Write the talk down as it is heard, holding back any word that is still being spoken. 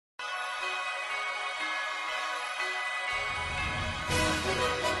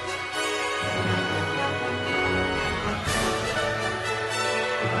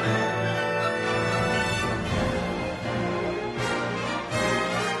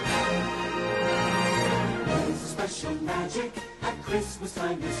There's a special magic at Christmas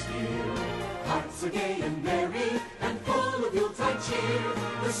time this year. Hearts are gay and merry and full of Yuletide cheer.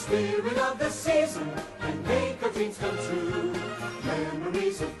 The spirit of the season can make our dreams come true.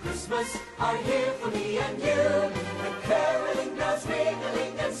 Memories of Christmas are here for me and you. And caroling bells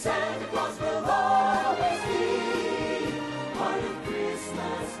ringing and Santa Claus will always be part of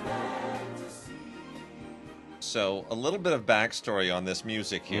Christmas fantasy. So a little bit of backstory on this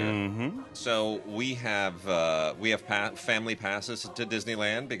music here. Mm-hmm. So we have family passes to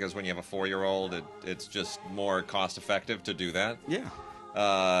Disneyland because when you have a 4-year-old, it's just more cost effective to do that. Yeah.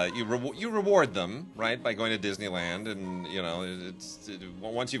 You reward them, right, by going to Disneyland, and you know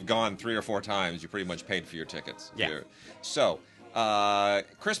once you've gone 3 or 4 times, you pretty much paid for your tickets. Yeah. So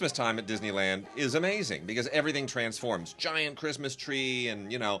Christmas time at Disneyland is amazing because everything transforms. Giant Christmas tree,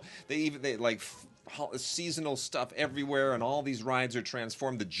 and you know they like seasonal stuff everywhere, and all these rides are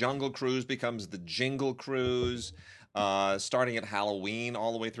transformed. The Jungle Cruise becomes the Jingle Cruise. Starting at Halloween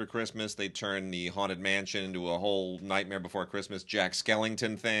all the way through Christmas, they turn the Haunted Mansion into a whole Nightmare Before Christmas Jack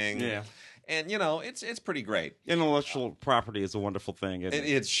Skellington thing. Yeah. And, you know, it's pretty great. Intellectual property is a wonderful thing, isn't it?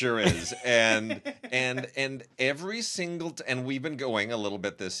 It sure is. and every single... and we've been going a little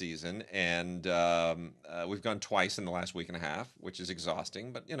bit this season, and we've gone twice in the last week and a half, which is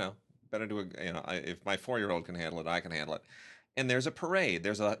exhausting, but, you know, better to... you know, if my 4-year-old can handle it, I can handle it. And there's a parade.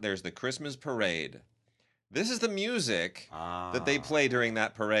 There's the Christmas parade. This is the music that they play during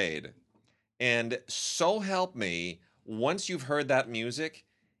that parade. And so help me, once you've heard that music,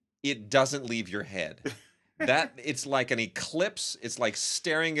 it doesn't leave your head. It's like an eclipse. It's like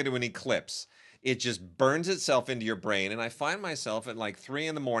staring into an eclipse. It just burns itself into your brain. And I find myself at like 3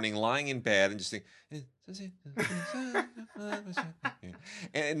 a.m. lying in bed and just think,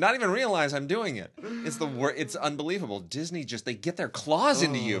 and not even realize I'm doing it. It's unbelievable. Disney they get their claws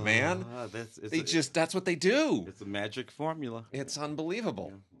into you, man. That's what they do. It's a magic formula. It's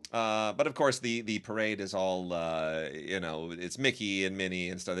unbelievable. Yeah. But of course, the parade is all you know. It's Mickey and Minnie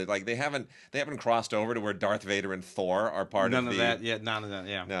and stuff. They haven't crossed over to where Darth Vader and Thor are part of none of that. Yeah, none of that.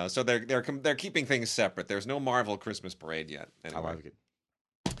 Yeah. No, so they're keeping things separate. There's no Marvel Christmas parade yet. Anyway. I like it.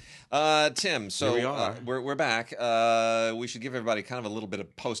 Tim, so Here we are. We're back. We should give everybody kind of a little bit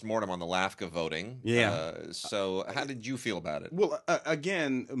of post-mortem on the LAFCA voting. Yeah. So how did you feel about it? Well,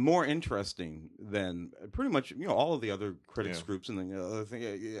 again, more interesting than pretty much all of the other critics groups and the other thing.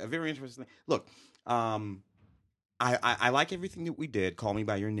 A very interesting thing. Look, I like everything that we did. Call Me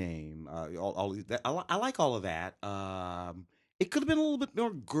by Your Name. All that. I like all of that. It could have been a little bit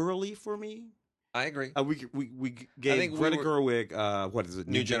more girly for me. I agree. We gave Greta Gerwig what is it?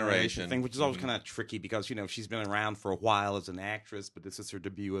 New Generation thing, which is always kind of tricky because she's been around for a while as an actress, but this is her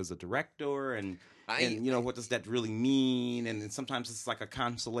debut as a director, and what does that really mean? And sometimes it's like a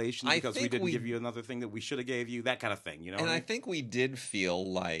consolation because we didn't give you another thing that we should have gave you, that kind of thing. And I think we did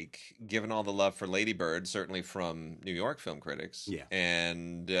feel like, given all the love for Lady Bird, certainly from New York film critics,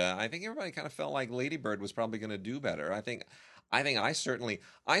 and I think everybody kind of felt like Lady Bird was probably going to do better. I certainly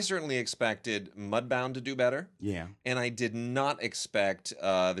expected Mudbound to do better. Yeah. And I did not expect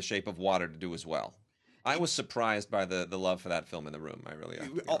The Shape of Water to do as well. I was surprised by the love for that film in the room. I really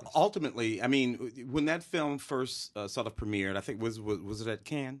am. Ultimately, I mean, when that film first sort of premiered, I think was it at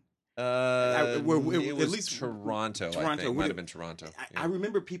Cannes? It was at least Toronto. I think. It might have been Toronto. I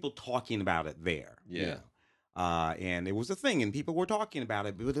remember people talking about it there. Yeah. And it was a thing, and people were talking about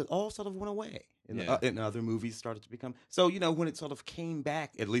it, but it all sort of went away. And other movies started to become... So, when it sort of came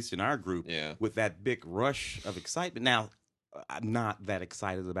back, at least in our group, with that big rush of excitement. Now, I'm not that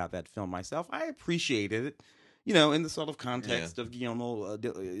excited about that film myself. I appreciated it, in the sort of context of Guillermo,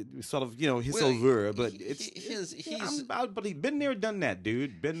 sort of, his oeuvre. But but he's been there, done that,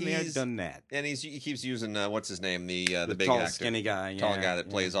 dude. Been there, done that. And he keeps using, what's his name? The big tall, actor. skinny guy. Tall guy that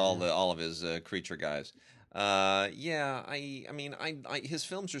plays all of his creature guys. His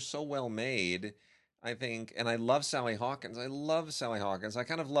films are so well made, I think, and I love Sally Hawkins. I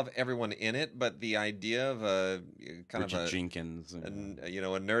kind of love everyone in it, but the idea of a kind Richard of a Jenkins, a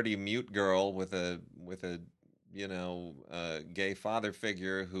nerdy mute girl with a gay father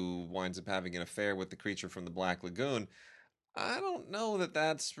figure who winds up having an affair with the creature from the Black Lagoon. I don't know that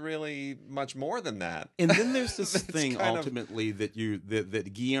that's really much more than that. And then there's this It's thing kind of- ultimately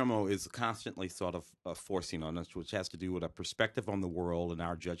that Guillermo is constantly sort of forcing on us, which has to do with a perspective on the world and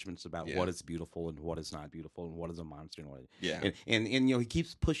our judgments about Yeah. what is beautiful and what is not beautiful and what is a monster and what. Yeah. And you know, he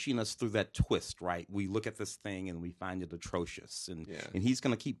keeps pushing us through that twist, right? We look at this thing and we find it atrocious, and Yeah. and he's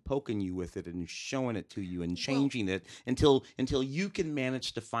going to keep poking you with it and showing it to you and changing it until you can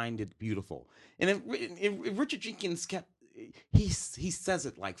manage to find it beautiful. And if Richard Jenkins kept. He says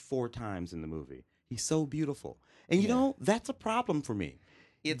it like 4 times in the movie. He's so beautiful, and you know that's a problem for me.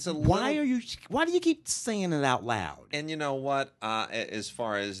 It's a Why little- Why do you keep saying it out loud? And you know what? As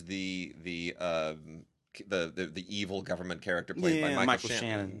far as the evil government character played by Michael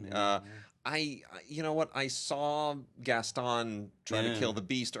Shannon, you know what? I saw Gaston trying to kill the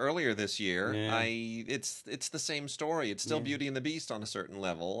Beast earlier this year. Yeah. It's the same story. It's still Beauty and the Beast on a certain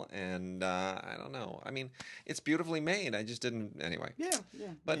level, and I don't know. I mean, it's beautifully made. I just didn't anyway. Yeah.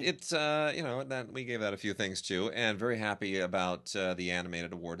 But it's you know, that we gave that a few things too, and very happy about the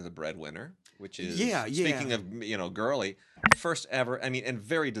animated award to the breadwinner, which is speaking of, you know, girly, first ever. I mean, and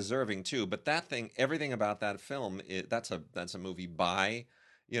very deserving too. But that thing, everything about that film, that's a movie by,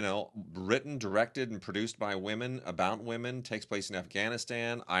 you know, written, directed, and produced by women, about women, takes place in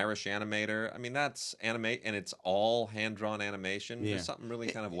Afghanistan, Irish animator. I mean, that's animate, and it's all hand-drawn animation. Yeah. There's something really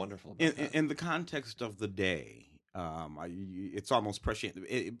kind of wonderful about that. In the context of the day, it's almost prescient.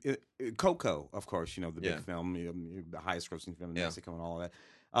 Coco, of course, you know, the big film, the highest-grossing film in Mexico, and all of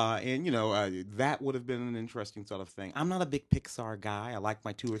that. And you know, that would have been an interesting sort of thing. I'm not a big Pixar guy. I like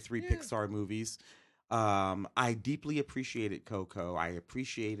my 2 or 3 Pixar movies. I deeply appreciated Coco. I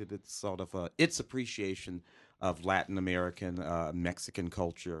appreciated its sort of its appreciation of Latin American, Mexican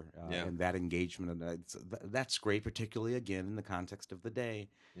culture, and that engagement. And that's great, particularly again in the context of the day.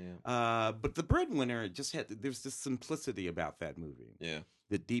 Yeah. But The Breadwinner there's this simplicity about that movie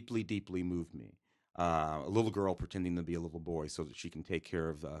that deeply, deeply moved me. A little girl pretending to be a little boy so that she can take care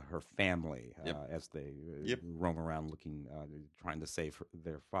of her family as they roam around looking, trying to save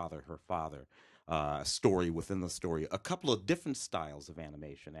her father. A story within the story. A couple of different styles of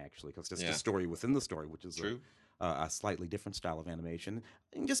animation, actually, because it's a story within the story, which is a slightly different style of animation,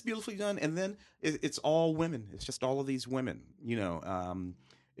 and just beautifully done. And then it's all women. It's just all of these women. You know,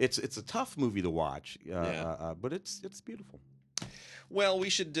 it's a tough movie to watch, but it's beautiful. Well, we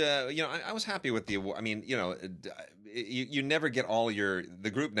should, you know, I was happy with the award. I mean, you know, you never get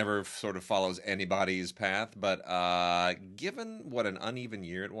the group never sort of follows anybody's path, but given what an uneven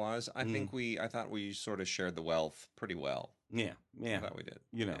year it was, I thought we sort of shared the wealth pretty well. Yeah. I thought we did.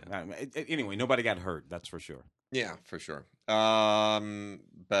 You know, anyway, nobody got hurt, that's for sure. Yeah, for sure.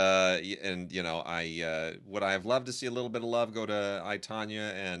 But and you know, would I have loved to see a little bit of love go to I,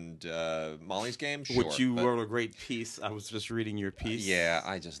 Tonya and Molly's Game? Sure. Which you wrote a great piece. I was just reading your piece. Yeah,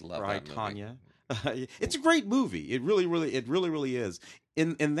 I just love that movie. Tonya. It's a great movie. It really is.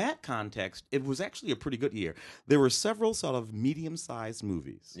 In that context, it was actually a pretty good year. There were several sort of medium-sized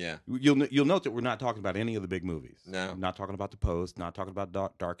movies. Yeah. You'll note that we're not talking about any of the big movies. No. We're not talking about The Post, not talking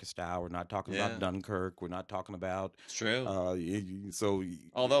about Darkest Hour, we're not talking about Dunkirk, we're not talking about... It's true.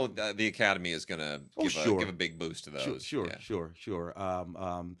 Although the Academy is going to give a big boost to those. Sure.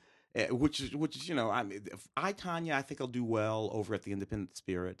 Which is, you know, I, Tonya, I think I'll do well over at the Independent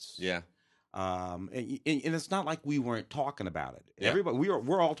Spirits. Yeah. And it's not like we weren't talking about it. Yeah. Everybody,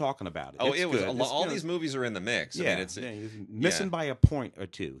 we're all talking about it. Oh, it's it was good. all these movies are in the mix. Yeah, I mean, it's missing by a point or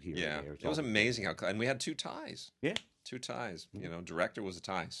two here. Yeah, and there. it was amazing and we had 2 ties. Yeah, 2 ties. You know, director was a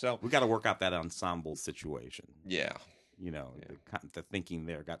tie. So we got to work out that ensemble situation. Yeah. You know, the thinking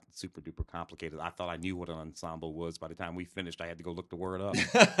there got super duper complicated. I thought I knew what an ensemble was. By the time we finished, I had to go look the word up.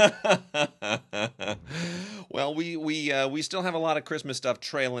 Well, we still have a lot of Christmas stuff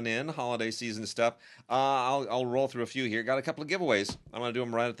trailing in, holiday season stuff. I'll roll through a few here. Got a couple of giveaways. I'm going to do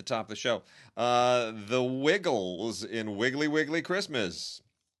them right at the top of the show. The Wiggles in Wiggly Wiggly Christmas.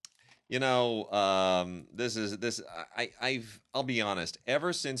 You know, I'll be honest.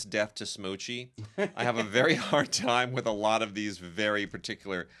 Ever since Death to Smoochie, I have a very hard time with a lot of these very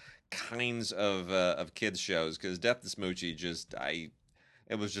particular kinds of kids shows because Death to Smoochie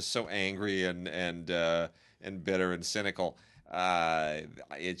it was just so angry and bitter and cynical.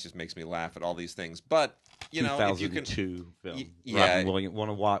 It just makes me laugh at all these things. But you know, if you can, 2002 film, one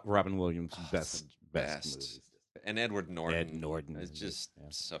of Robin Williams' best movies, and Edward Norton. Ed Norton is just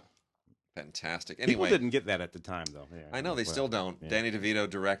so fantastic. People Anyway, didn't get that at the time, though. Yeah, I know they still don't. Yeah. Danny DeVito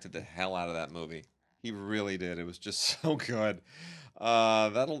directed the hell out of that movie. He really did. It was just so good.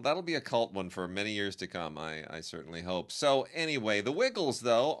 That'll be a cult one for many years to come. I certainly hope. So anyway, the Wiggles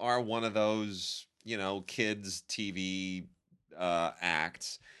though are one of those, you know, kids TV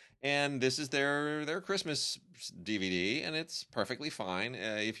acts. And this is their Christmas DVD, and it's perfectly fine.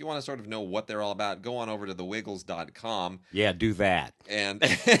 If you want to sort of know what they're all about, go on over to thewiggles.com. Yeah, do that. And,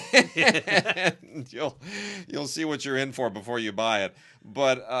 and you'll see what you're in for before you buy it.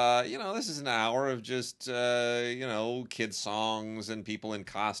 But this is an hour of just kids songs and people in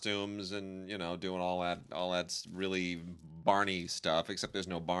costumes and doing all that really Barney stuff. Except there's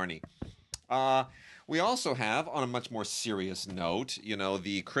no Barney. We also have, on a much more serious note,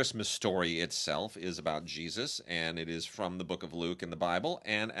 the Christmas story itself is about Jesus, and it is from the book of Luke in the Bible.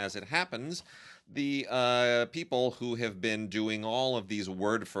 And as it happens, the people who have been doing all of these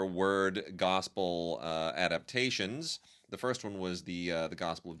word-for-word gospel adaptations, the first one was the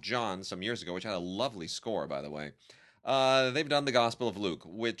Gospel of John some years ago, which had a lovely score, by the way. They've done the Gospel of Luke,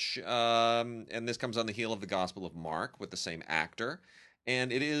 which, and this comes on the heel of the Gospel of Mark with the same actor.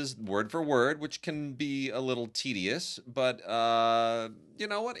 And it is word for word, which can be a little tedious, but you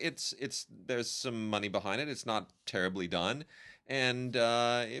know what? There's some money behind it. It's not terribly done, and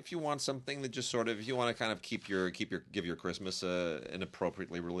if you want something that just sort of, if you want to kind of give your Christmas an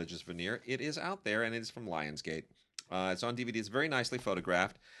appropriately religious veneer, it is out there, and it is from Lionsgate. It's on DVD. It's very nicely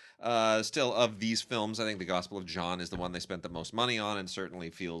photographed. Still, of these films, I think the Gospel of John is the one they spent the most money on, and certainly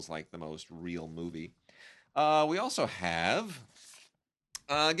feels like the most real movie. We also have.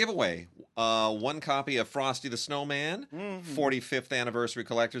 Giveaway. One copy of Frosty the Snowman, 45th Anniversary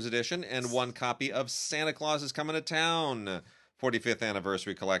Collector's Edition, and one copy of Santa Claus is Coming to Town, 45th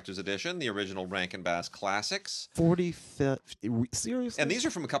Anniversary Collector's Edition, the original Rankin Bass Classics. 45th? Seriously? And these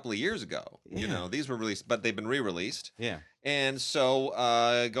are from a couple of years ago. Yeah. These were released, but they've been re-released. Yeah. And so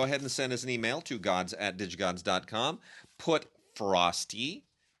go ahead and send us an email to gods@digigods.com. Put Frosty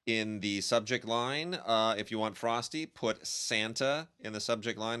in the subject line. If you want Frosty, put Santa in the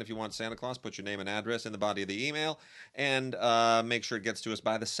subject line. If you want Santa Claus, put your name and address in the body of the email, and make sure it gets to us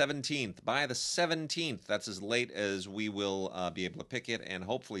by the 17th. By the 17th. That's as late as we will be able to pick it, and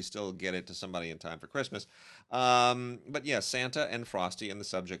hopefully still get it to somebody in time for Christmas. But yeah, Santa and Frosty in the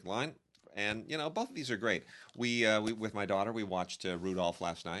subject line. And both of these are great. We with my daughter, we watched Rudolph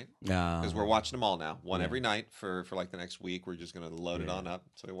last night because we're watching them all now, one every night for like the next week. We're just going to load it on up.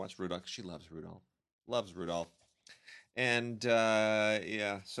 So we watched Rudolph. She loves Rudolph, and So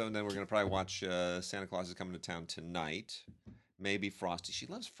then we're going to probably watch Santa Claus is Coming to Town tonight. Maybe Frosty. She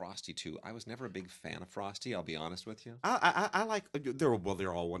loves Frosty too. I was never a big fan of Frosty. I'll be honest with you. I like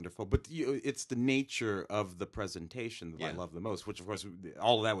they're all wonderful, but it's the nature of the presentation that I love the most. Which of course,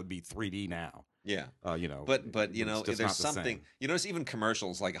 all of that would be 3D now. Yeah, but but there's something. You notice even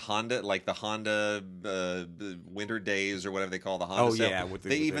commercials like Honda, like the Honda Winter Days or whatever they call the Honda. Oh yeah,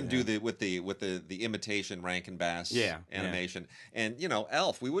 they even do the imitation Rankin Bass animation, and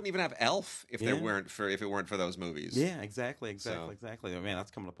Elf. We wouldn't even have Elf if it weren't for those movies. Yeah, exactly. Exactly. Man, that's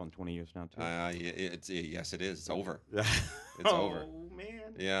coming up on 20 years now too. Yes, it is. It's over. It's over. Oh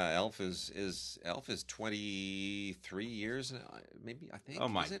man. Yeah, Elf is 23 years. Maybe I think. Oh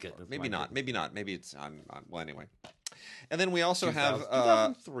my goodness. Maybe not. Maybe it's well anyway. And then we also have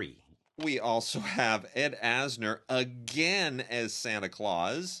 2003. We also have Ed Asner again as Santa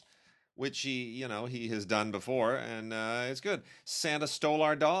Claus, which he has done before, and it's good. Santa Stole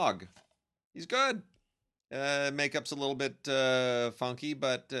Our Dog. He's good. Makeup's a little bit funky,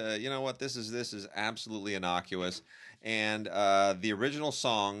 but you know what? This is absolutely innocuous, and the original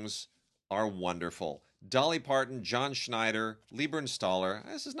songs are wonderful. Dolly Parton, John Schneider, Lee Bernstaller.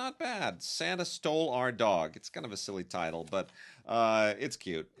 This is not bad. Santa Stole Our Dog. It's kind of a silly title, but it's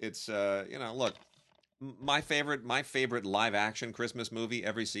cute. It's look, my favorite live action Christmas movie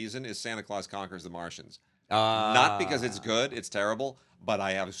every season is Santa Claus Conquers the Martians. Not because it's good, it's terrible, but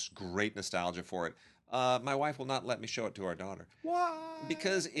I have great nostalgia for it. My wife will not let me show it to our daughter. Why?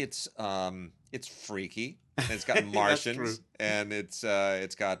 Because it's freaky. And it's got Martians, and it's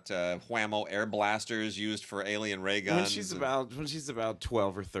got whammo air blasters used for alien ray guns. When she's about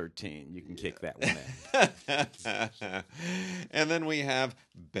 12 or 13, you can kick that one in. And then we have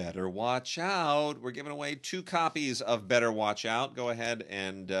Better Watch Out. We're giving away 2 copies of Better Watch Out. Go ahead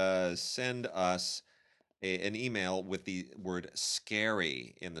and send us an email with the word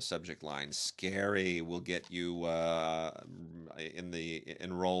scary in the subject line. Scary will get you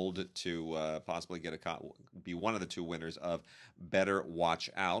enrolled to possibly be one of the 2 winners of Better Watch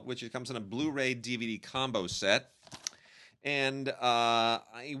Out, which comes in a Blu-ray DVD combo set. And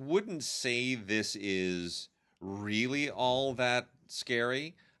I wouldn't say this is really all that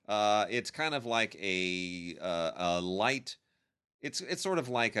scary. It's kind of like a light. It's sort of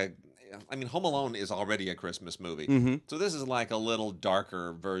like I mean, Home Alone is already a Christmas movie, Mm-hmm. so this is like a little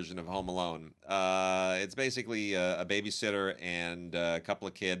darker version of Home Alone. It's basically a babysitter and a couple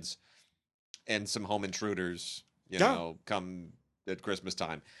of kids and some home intruders, come at Christmas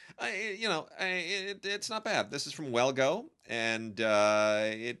time. It's not bad. This is from Well-Go, and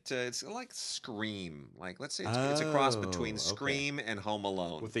it's like Scream. Like, let's say it's a cross between Scream and Home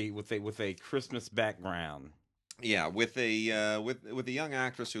Alone with a Christmas background. Yeah, with a young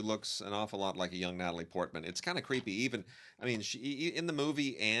actress who looks an awful lot like a young Natalie Portman. It's kind of creepy. Even, I mean, she in the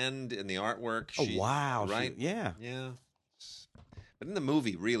movie and in the artwork. Oh wow! Right? Yeah. But in the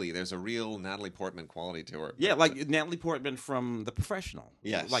movie, really, there's a real Natalie Portman quality to her. Yeah, like Natalie Portman from The Professional.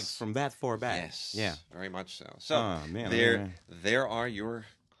 Yes, like from that far back. Yes, yeah, very much so. So there are your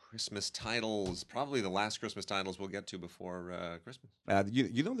Christmas titles. Probably the last Christmas titles we'll get to before Christmas.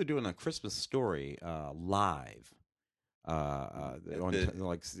 They're doing a Christmas Story live. Like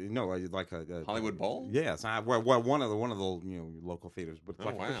Hollywood Bowl. Yes, one of the local theaters. But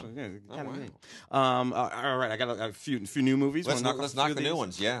wow! All right, I got a few new movies. Let's knock the new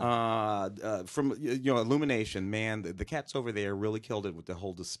ones. Yeah. From Illumination, man, the cats over there really killed it with the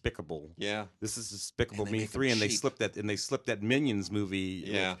whole Despicable. Yeah. This is Despicable Me 3, and they slipped that Minions movie.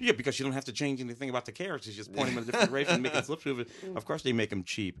 Yeah. Because you don't have to change anything about the characters, just point them in a different direction and make them slip through it. Of course, they make them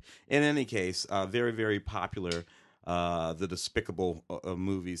cheap. In any case, very very popular. The Despicable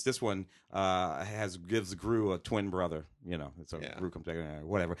movies. This one gives Gru a twin brother. Gru comes back,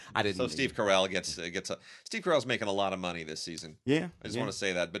 whatever. I didn't. So Steve Carell Steve Carell's making a lot of money this season. Yeah, I just want to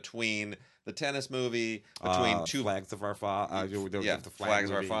say that between the tennis movie, between two Flags of Our Father, Flags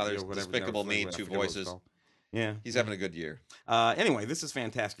of Our Fathers, Despicable Me, Two Voices. Yeah, he's having a good year. Anyway, this is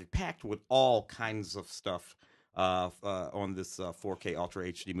fantastic, packed with all kinds of stuff. On this 4K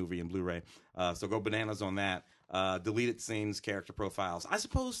Ultra HD movie and Blu-ray, so go bananas on that. Deleted scenes, character profiles. I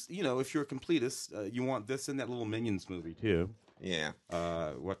suppose if you're a completist, you want this in that little Minions movie too. Yeah.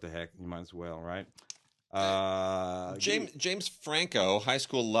 What the heck? You might as well, right? James Franco, High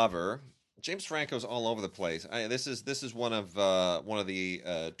School Lover. James Franco's all over the place. This is one of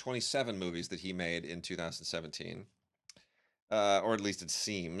the 27 movies that he made in 2017. Or at least it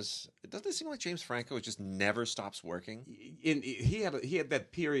seems. Doesn't it seem like James Franco just never stops working? He had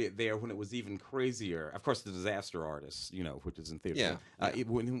that period there when it was even crazier. Of course, The Disaster Artist, which is in theater. Yeah.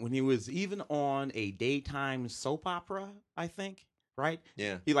 When he was even on a daytime soap opera, I think. Right?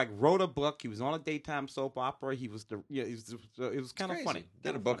 Yeah. He wrote a book. He was on a daytime soap opera. It was kind of funny.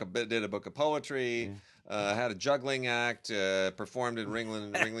 Did a book of poetry. Yeah. Had a juggling act. Performed in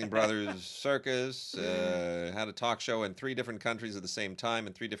Ringling Brothers Circus. Had a talk show in 3 different countries at the same time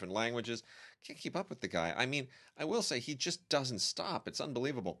in 3 different languages. Can't keep up with the guy. I mean, I will say he just doesn't stop. It's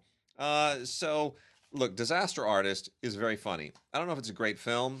unbelievable. So look, Disaster Artist is very funny. I don't know if it's a great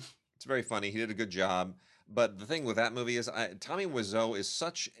film. It's very funny. He did a good job. But the thing with that movie is Tommy Wiseau is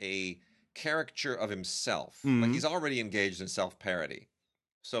such a caricature of himself. Mm-hmm. Like, he's already engaged in self-parody.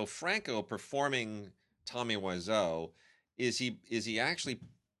 So Franco performing Tommy Wiseau, is he actually,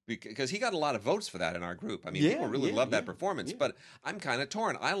 because he got a lot of votes for that in our group. I mean, people really love that performance. But I'm kind of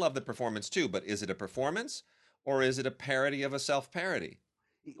torn. I love the performance too, but is it a performance or is it a parody of a self-parody?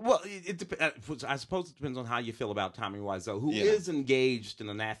 Well, I suppose it depends on how you feel about Tommy Wiseau, who is engaged in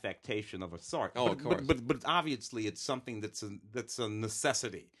an affectation of a sort. Oh, of course. But obviously, it's something that's a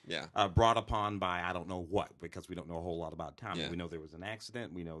necessity. Yeah. Brought upon by I don't know what, because we don't know a whole lot about Tommy. Yeah. We know there was an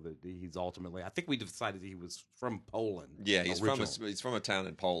accident. We know that he's ultimately. I think we decided he was from Poland. Yeah, he's from a town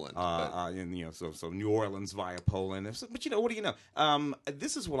in Poland. So New Orleans via Poland. But what do you know?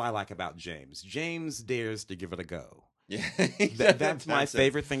 This is what I like about James. James dares to give it a go. Yeah, that's my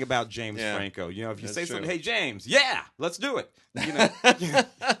favorite thing about James Franco. If you say something, hey James, let's do it. I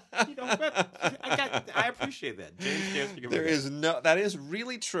appreciate that. James that is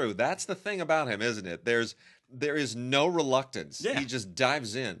really true. That's the thing about him, isn't it? There is no reluctance. Yeah. He just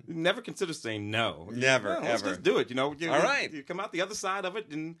dives in. Never consider saying no. Never, ever. Let's just do it. All right. You come out the other side of it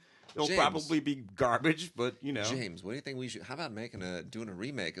and. It'll James, probably be garbage, but James, what do you think we should? How about doing a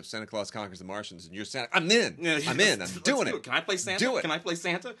remake of Santa Claus Conquers the Martians? And you're Santa. I'm in. I'm doing it. Can I play Santa? Do it. Can I play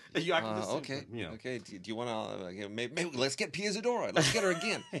Santa? Okay. Okay. Do you want to? Maybe let's get Pia Zadora. Let's get her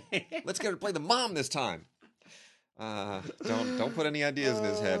again. Let's get her to play the mom this time. Don't put any ideas in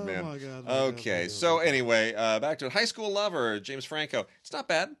his head, man. Oh my God. Okay. So anyway, back to it. High School Lover, James Franco. It's not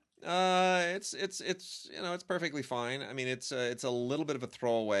bad. It's perfectly fine. I mean, it's a little bit of a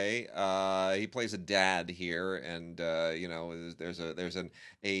throwaway. He plays a dad here, and there's an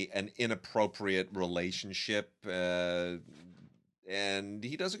inappropriate relationship, and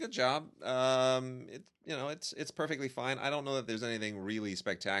he does a good job. It's perfectly fine. I don't know that there's anything really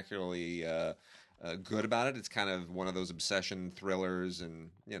spectacularly good about it. It's kind of one of those obsession thrillers, and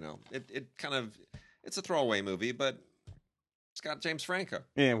it's a throwaway movie, but it's got James Franco.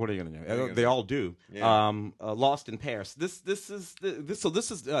 Yeah, what are you going to do? They all do. Yeah. Lost in Paris. This is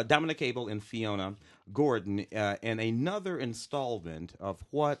Dominic Abel and Fiona Gordon in another installment of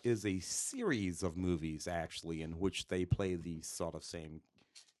what is a series of movies, actually, in which they play the sort of same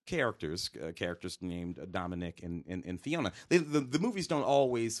characters named Dominic and Fiona. The movies don't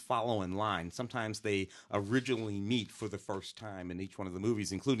always follow in line. Sometimes they originally meet for the first time in each one of the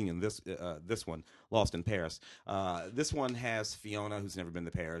movies, including in this one, Lost in Paris. This one has Fiona, who's never been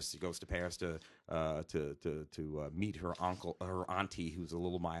to Paris. She goes to Paris to meet her auntie, who's a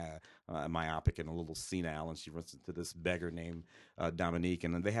little myopic and a little senile, and she runs into this beggar named Dominique,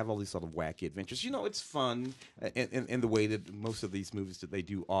 and then they have all these sort of wacky adventures. It's fun in the way that most of these movies that they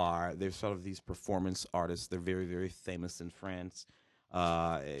do are. They're sort of these performance artists. They're very, very famous in France,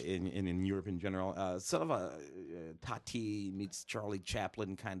 in Europe in general. Sort of a Tati meets Charlie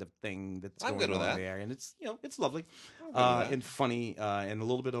Chaplin kind of thing that's going on there, and it's it's lovely and funny and a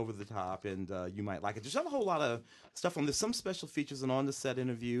little bit over the top, and you might like it. There's not a whole lot of stuff on this. Some special features, an on-the-set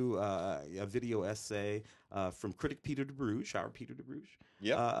interview, a video essay from critic Peter de Bruges, our Peter de Bruges.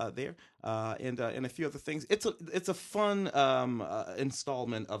 There and a few other things. It's a fun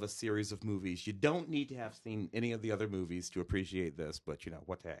installment of a series of movies. You don't need to have seen any of the other movies to appreciate this, but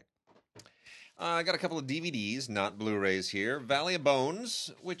what the heck. I got a couple of DVDs, not Blu-rays here. Valley of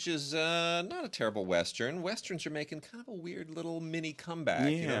Bones, which is not a terrible Western. Westerns are making kind of a weird little mini comeback.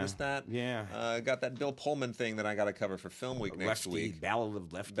 Yeah. You notice that? Yeah. Got that Bill Pullman thing that I got to cover for Film Week next week. Ballad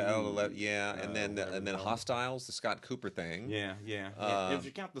of Lefty. Yeah. And then Hostiles, the Scott Cooper thing. Yeah. If you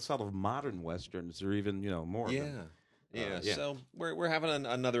count the sort of modern Westerns, or even more of them. Yeah. So we're having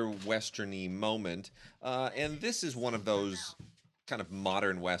another Western-y moment, and this is one of those kind of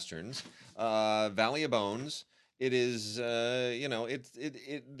modern Westerns. Valley of Bones. It is,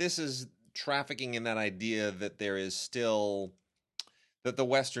 this is trafficking in that idea that there is still, that the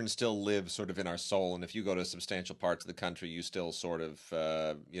Western still lives sort of in our soul. And if you go to substantial parts of the country, you still sort of,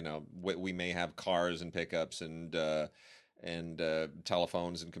 we may have cars and pickups and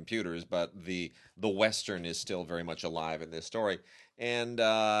telephones and computers, but the Western is still very much alive in this story. And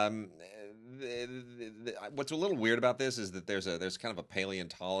what's a little weird about this is that there's kind of a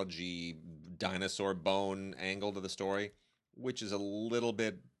paleontology dinosaur bone angle to the story, which is a little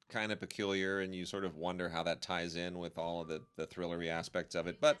bit kind of peculiar, and you sort of wonder how that ties in with all of the thrillery aspects of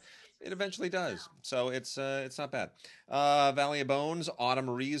it, but it eventually does. So it's not bad. Valley of Bones, Autumn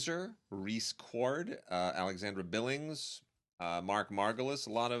Reeser, Reese Cord, Alexandra Billings, Mark Margolis,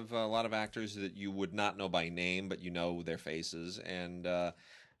 a lot of actors that you would not know by name, but you know their faces, and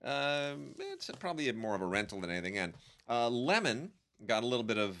it's probably more of a rental than anything. And Lemon got a little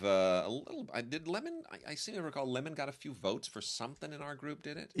bit of I seem to recall Lemon got a few votes for something in our group,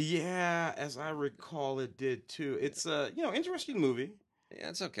 did it? Yeah, as I recall, it did too. It's a interesting movie. Yeah,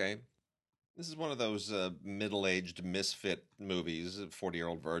 it's okay. This is one of those middle-aged misfit movies.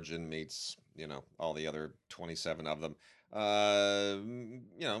 40-Year-Old Virgin meets all the other 27 of them.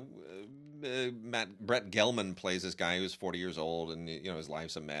 Brett Gelman plays this guy who's 40 years old, and his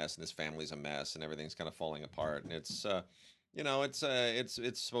life's a mess, and his family's a mess, and everything's kind of falling apart. And it's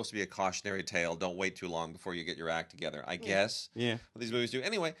supposed to be a cautionary tale. Don't wait too long before you get your act together, I guess. Yeah. What these movies do.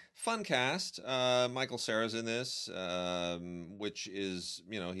 Anyway, fun cast. Michael Cera's in this, which is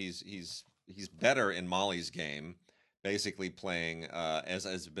he's better in Molly's Game. Basically playing, as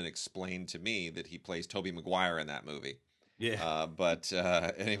has been explained to me, that he plays Tobey Maguire in that movie. Yeah. But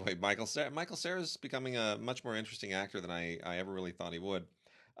anyway, Michael Cera's becoming a much more interesting actor than I ever really thought he would.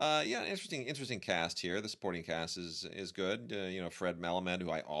 Interesting cast here. The supporting cast is good. Fred Melamed, who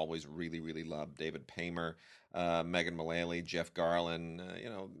I always really, really love. David Paymer, Megan Mullally, Jeff Garlin,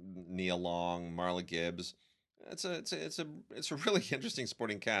 Neil Long, Marla Gibbs. It's a really interesting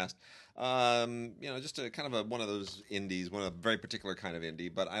supporting cast. Just a kind of one of those indies, one of a very particular kind of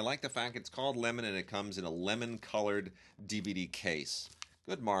indie. But I like the fact it's called Lemon and it comes in a lemon-colored DVD case.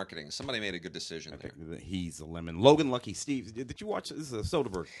 Good marketing. Somebody made a good decision there. He's a lemon. Logan Lucky Steve. Did you watch this? Is a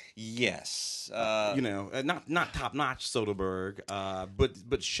Soderbergh. Yes. Not top notch Soderbergh,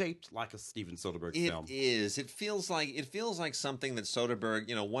 but shaped like a Steven Soderbergh film. It is. It feels like something that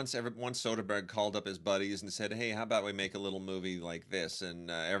Soderbergh. Once Soderbergh called up his buddies and said, "Hey, how about we make a little movie like this?" And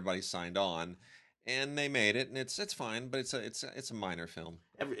everybody signed on. and they made it, and it's fine, but it's a minor film.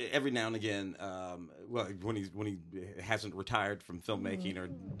 Every now and again, well, when he hasn't retired from filmmaking or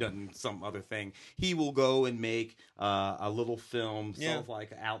done some other thing, he will go and make a little film, sort of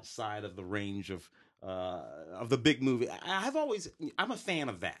like outside of the range of the big movie. I'm a fan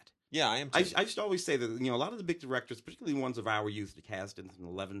of that. Yeah, I am too. I used to always say that, a lot of the big directors, particularly ones of our youth, the Kasdans and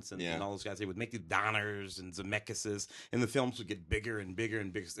the Levinsons and all those guys, they would make the Donners and Zemeckis, and the films would get bigger and bigger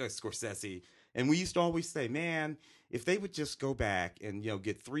and bigger. Scorsese. And we used to always say, man, if they would just go back and,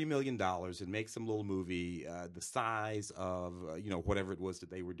 get $3 million and make some little movie the size of, whatever it was that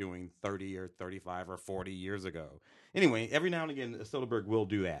they were doing 30 or 35 or 40 years ago. Anyway, every now and again, Soderbergh will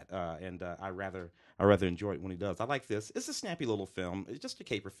do that, and I rather enjoy it when he does. I like this. It's a snappy little film. It's just a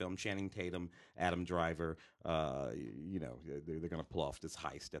caper film. Channing Tatum, Adam Driver. They're going to pull off this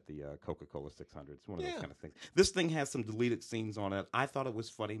heist at the Coca-Cola 600. It's one of those kind of things. This thing has some deleted scenes on it. I thought it was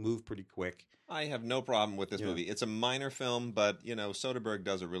funny. Moved pretty quick. I have no problem with this movie. It's a minor film, but Soderbergh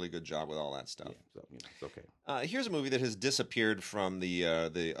does a really good job with all that stuff. Yeah, so it's okay. Here's a movie that has disappeared from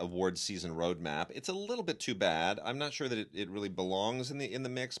the award season roadmap. It's a little bit too bad. I'm not sure that it really belongs in the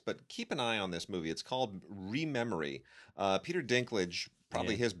mix, but keep an eye on this movie. It's called Rememory. Peter Dinklage,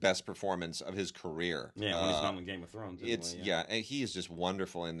 probably his best performance of his career. Yeah, when he's on Game of Thrones. Anyway, he is just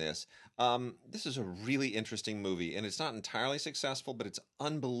wonderful in this. This is a really interesting movie, and it's not entirely successful, but it's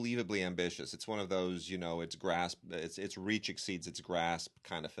unbelievably ambitious. It's one of those, its reach exceeds its grasp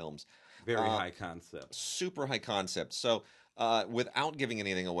kind of films. Very high concept. Super high concept. So, without giving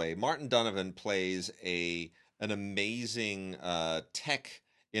anything away, Martin Donovan plays an amazing tech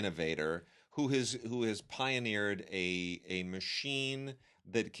innovator who has pioneered a machine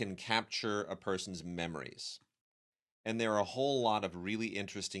that can capture a person's memories. And there are a whole lot of really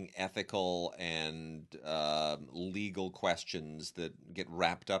interesting ethical and legal questions that get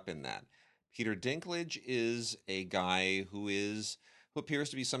wrapped up in that. Peter Dinklage is a guy who appears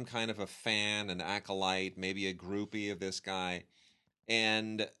to be some kind of a fan, an acolyte, maybe a groupie of this guy.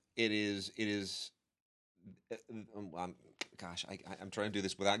 And it is I'm trying to do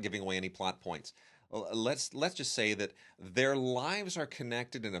this without giving away any plot points. Let's just say that their lives are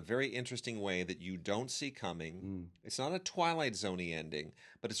connected in a very interesting way that you don't see coming. It's not a Twilight Zone-y ending,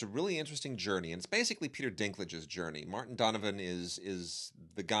 but it's a really interesting journey, and it's basically Peter Dinklage's journey. Martin Donovan is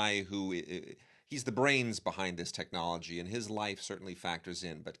the guy who he's the brains behind this technology, and his life certainly factors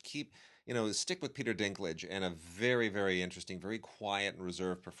in. But stick with Peter Dinklage and a very, very interesting, very quiet and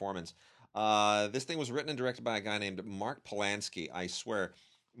reserved performance. This thing was written and directed by a guy named Mark Polanski. I swear,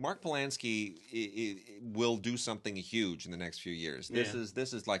 Mark Polanski will do something huge in the next few years. This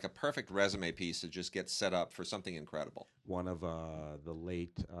is like a perfect resume piece to just get set up for something incredible. One of the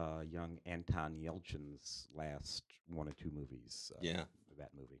late young Anton Yelchin's last one or two movies.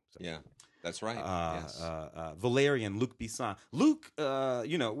 That movie. So. Yeah, that's right. Yes. Valerian, Luc Besson. Luc, when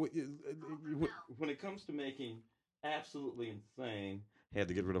it comes to making absolutely insane. Had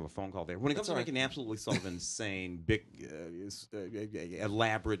to get rid of a phone call there. When it comes to making absolutely sort of insane, big,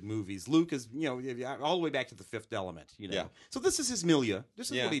 elaborate movies, Luke is, all the way back to The Fifth Element, Yeah. So this is his milieu. This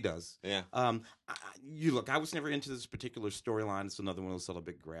is what he does. Yeah. I was never into this particular storyline. It's another one of those sort of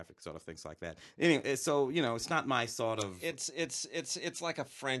big graphic sort of things like that. Anyway, so, it's not my sort of... It's like a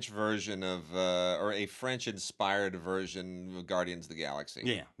French version of, or a French-inspired version of Guardians of the Galaxy.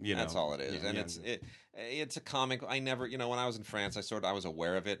 Yeah. That's all it is. It's a comic. I never, when I was in France, I was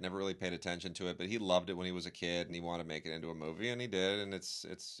aware of it, never really paid attention to it, but he loved it when he was a kid and he wanted to make it into a movie, and he did, and it's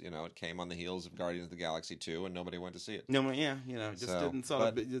it came on the heels of Guardians of the Galaxy 2, and nobody went to see it. No, didn't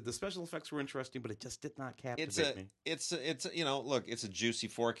sort of, the special effects were interesting, but it just did not captivate me. It's look, it's a juicy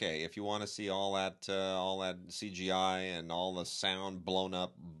 4K. If you want to see all that CGI and all the sound blown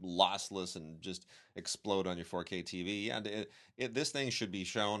up, lossless, and just explode on your 4K TV, this thing should be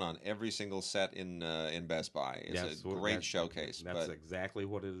shown on every single set in Best Buy. It's a great showcase. That's exactly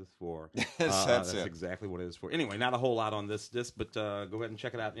what it is for. That's exactly what it is for. Anyway, not a whole lot on this, but go ahead and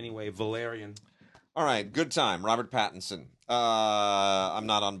check it out anyway. Valerian. All right, good time. Robert Pattinson. I'm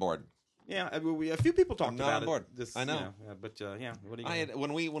not on board. Yeah, a few people talked about on board. It. I know, but what do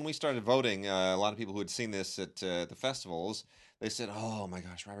you? When we started voting, a lot of people who had seen this at the festivals, they said, "Oh my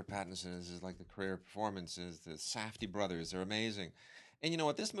gosh, Robert Pattinson is like the career performances. The Safdie brothers are amazing." And you know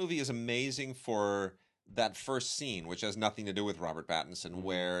what? This movie is amazing for that first scene, which has nothing to do with Robert Pattinson,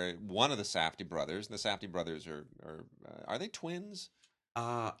 where one of the Safdie brothers, and the Safdie brothers are they twins?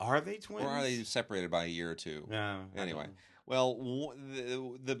 Are they twins? Or are they separated by a year or two? Yeah. Anyway. Well,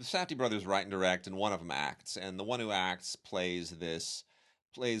 the Safdie brothers write and direct, and one of them acts, and the one who acts plays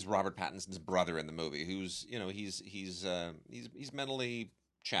Robert Pattinson's brother in the movie, who's he's mentally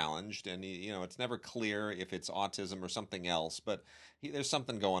challenged, and it's never clear if it's autism or something else, but there's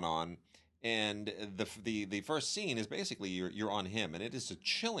something going on. And the first scene is basically you're on him, and it is a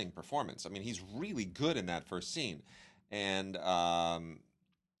chilling performance. I mean, he's really good in that first scene, and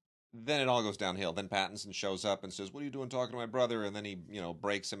then it all goes downhill. Then Pattinson shows up and says, "What are you doing talking to my brother?" And then he,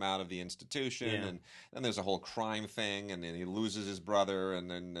 breaks him out of the institution. Yeah. And then there's a whole crime thing, and then he loses his brother. And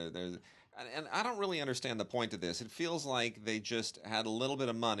then there's, and I don't really understand the point of this. It feels like they just had a little bit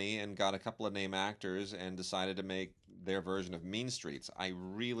of money and got a couple of name actors and decided to make their version of Mean Streets.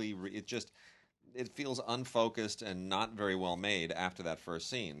 It feels unfocused and not very well made after that first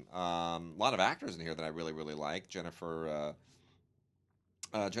scene. A lot of actors in here that I really, really like. Jennifer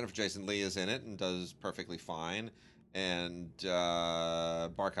Jason Leigh is in it and does perfectly fine, and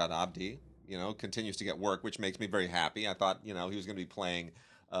Barkhad Abdi, continues to get work, which makes me very happy. I thought, he was going to be playing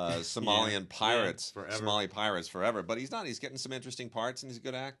Somali pirates forever, but he's not. He's getting some interesting parts, and he's a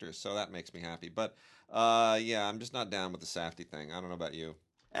good actor, so that makes me happy. But I'm just not down with the Safdie thing. I don't know about you.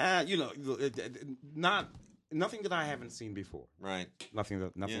 Nothing that I haven't seen before. Right. Nothing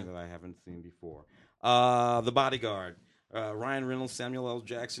that I haven't seen before. The Bodyguard. Ryan Reynolds, Samuel L.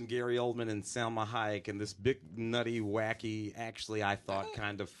 Jackson, Gary Oldman, and Salma Hayek in this big, nutty, wacky, actually I thought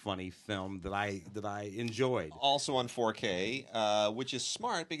kind of funny film that I enjoyed. Also on 4K, which is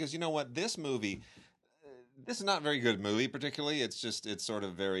smart because you know what? This movie, this is not a very good movie, particularly. It's sort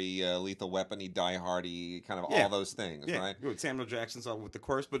of very Lethal Weapon-y, Die Hard-y, kind of all those things, right? Samuel Jackson's all with the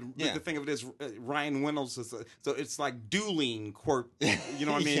course, but the thing of it is, Ryan Reynolds is so it's like dueling quirk. You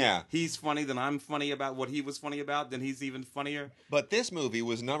know what I mean? Yeah. He's funny, then I'm funny about what he was funny about, then he's even funnier. But this movie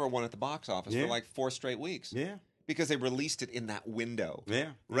was #1 at the box office for like 4 straight weeks. Yeah. Because they released it in that window.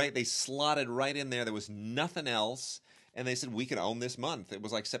 Yeah. Right? They slotted right in there. There was nothing else. And they said, we can own this month. It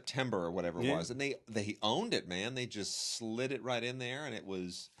was like September or whatever it was. And they owned it, man. They just slid it right in there, and it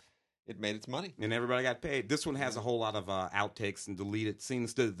made its money. And everybody got paid. This one has a whole lot of outtakes and deleted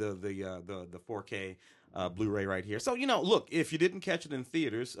scenes to the 4K Blu-ray right here. So, look, if you didn't catch it in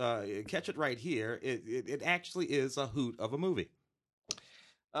theaters, catch it right here. It actually is a hoot of a movie.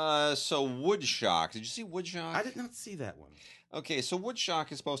 So Woodshock. Did you see Woodshock? I did not see that one. Okay, so Woodshock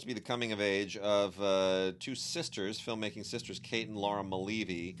is supposed to be the coming of age of 2 sisters, filmmaking sisters, Kate and Laura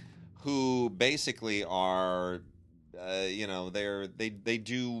Malevy, who basically are, they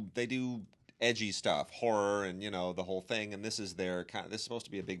do edgy stuff, horror, and the whole thing. And this is supposed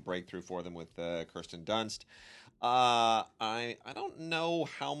to be a big breakthrough for them with Kirsten Dunst. I don't know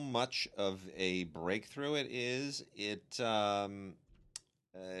how much of a breakthrough it is.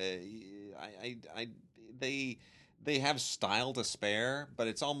 They have style to spare, but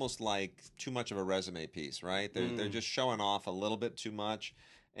it's almost like too much of a resume piece, right? They're just showing off a little bit too much.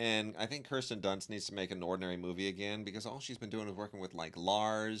 And I think Kirsten Dunst needs to make an ordinary movie again because all she's been doing is working with like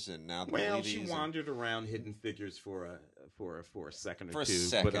Lars and now the Well, she wandered around Hidden Figures for a second or two.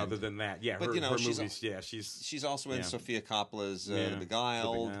 Second. But other than that, her movies, she's also in Sofia Coppola's The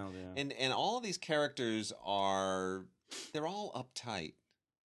Beguiled. And all of these characters they're all uptight.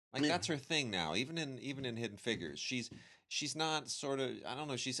 Like that's her thing now. Even in Hidden Figures, she's not sort of, I don't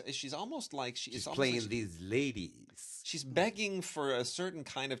know. She's almost like she's playing like these ladies. She's begging for a certain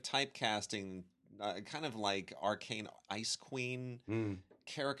kind of typecasting, kind of like Arcane Ice Queen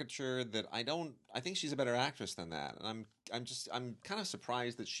caricature that I think she's a better actress than that. And I'm kind of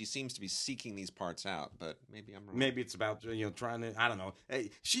surprised that she seems to be seeking these parts out, but maybe I'm wrong. Maybe it's about trying to, I don't know.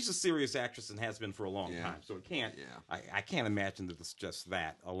 Hey, she's a serious actress and has been for a long time, so it can't. Yeah. I can't imagine that it's just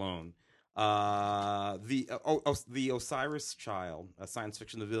that alone. The Osiris Child, a science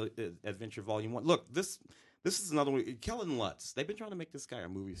fiction adventure volume 1. Look, this is another one. Kellen Lutz. They've been trying to make this guy a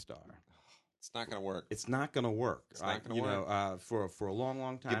movie star. It's not going to work. It's not going to work. It's not going to work. For a long,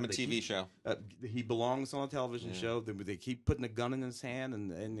 long time. Give him a TV show. He belongs on a television show. They keep putting a gun in his hand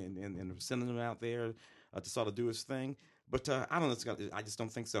and sending him out there to sort of do his thing. But I don't know. I just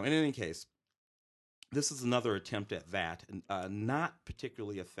don't think so. In any case, this is another attempt at that. Not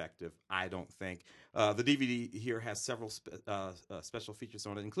particularly effective, I don't think. The DVD here has several special features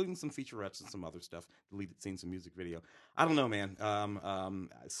on it, including some featurettes and some other stuff, deleted scenes, some music video. I don't know, man.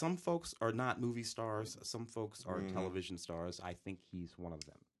 Some folks are not movie stars. Some folks are television stars. I think he's one of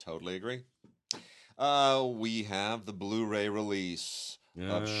them. Totally agree. We have the Blu-ray release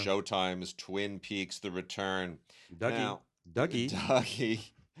of Showtime's Twin Peaks: The Return. Dougie.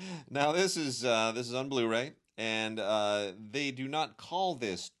 Now this is on Blu-ray, and they do not call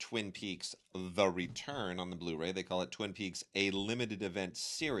this Twin Peaks: The Return on the Blu-ray. They call it Twin Peaks: A Limited Event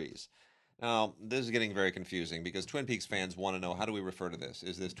Series. Now, this is getting very confusing because Twin Peaks fans want to know, how do we refer to this?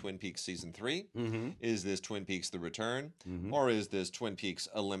 Is this Twin Peaks Season 3? Mm-hmm. Is this Twin Peaks The Return? Mm-hmm. Or is this Twin Peaks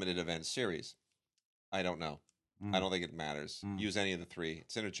a limited event series? I don't know. Mm. I don't think it matters. Mm. Use any of the three.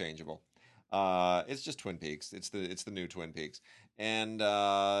 It's interchangeable. It's just Twin Peaks. It's the new Twin Peaks. And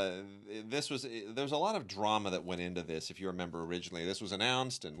there's a lot of drama that went into this. If you remember originally, this was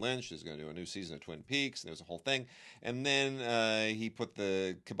announced, and Lynch is going to do a new season of Twin Peaks, and there was a whole thing. And then he put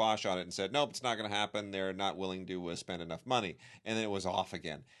the kibosh on it and said, nope, it's not going to happen. They're not willing to spend enough money. And then it was off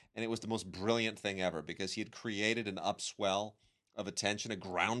again. And it was the most brilliant thing ever because he had created an upswell of attention, a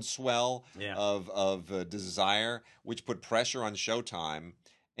groundswell of desire, which put pressure on Showtime.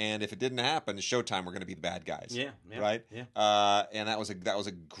 And if it didn't happen, Showtime were going to be the bad guys. Right? Yeah. And that was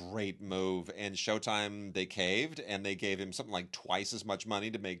a great move. And Showtime, they caved, and they gave him something like twice as much money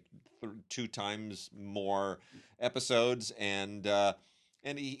to make 2 times more episodes. And the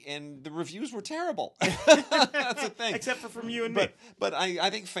reviews were terrible. That's the thing. Except for from you and me. But I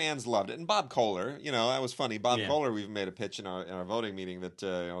think fans loved it. And Bob Kohler, that was funny. Bob Kohler, we've made a pitch in our voting meeting that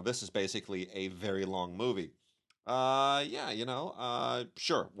this is basically a very long movie. Sure,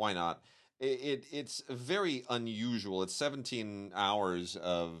 why not? It's very unusual. It's 17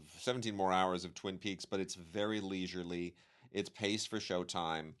 more hours of Twin Peaks, but it's very leisurely. It's paced for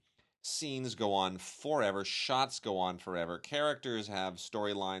Showtime. Scenes go on forever. Shots go on forever. Characters have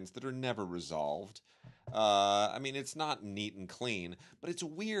storylines that are never resolved. It's not neat and clean, but it's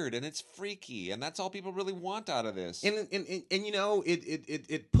weird and it's freaky, and that's all people really want out of this. And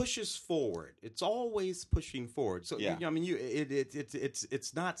it pushes forward. It's always pushing forward. So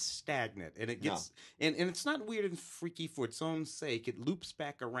it's not stagnant, and it gets and it's not weird and freaky for its own sake. It loops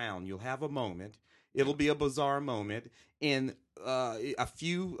back around. You'll have a moment. It'll be a bizarre moment, and a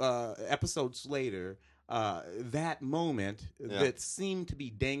few episodes later. That moment that seemed to be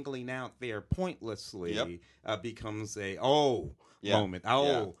dangling out there pointlessly becomes a moment.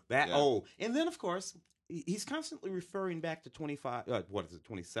 And then of course he's constantly referring back to 27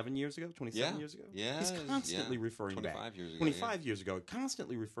 years ago? 27 years ago? Yeah. He's constantly referring 25 back. Years ago, 25 years ago.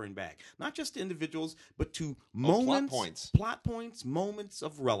 Constantly referring back. Not just to individuals, but to plot points, moments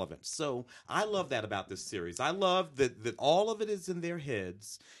of relevance. So I love that about this series. I love that all of it is in their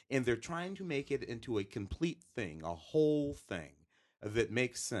heads, and they're trying to make it into a complete thing, a whole thing that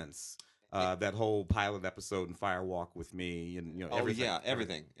makes sense. That whole pilot episode and Fire Walk with Me, and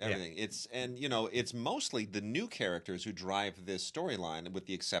everything. It's mostly the new characters who drive this storyline, with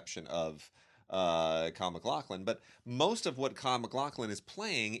the exception of Kyle MacLachlan. But most of what Kyle MacLachlan is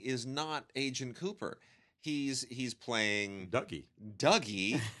playing is not Agent Cooper. He's playing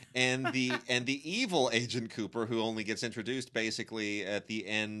Dougie, and the evil Agent Cooper, who only gets introduced basically at the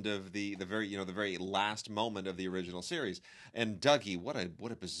end of the very last moment of the original series. And Dougie, what a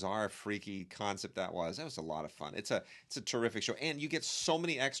bizarre, freaky concept that was. That was a lot of fun. It's a terrific show, and you get so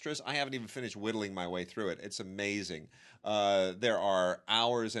many extras. I haven't even finished whittling my way through it. It's amazing. There are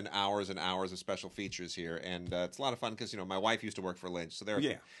hours and hours and hours of special features here, and it's a lot of fun because my wife used to work for Lynch, so there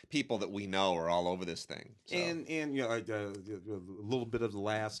are people that we know are all over this thing. So. And a little bit of the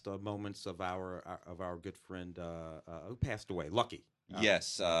last moments of our good friend who passed away, Lucky.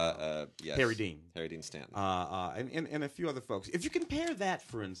 Yes. Harry Dean Stanton. And a few other folks. If you compare that,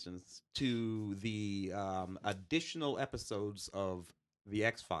 for instance, to the additional episodes of The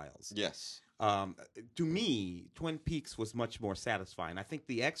X-Files. Yes. To me, Twin Peaks was much more satisfying. I think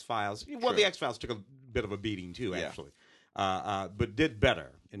The X-Files, The X-Files took a bit of a beating too, actually. But did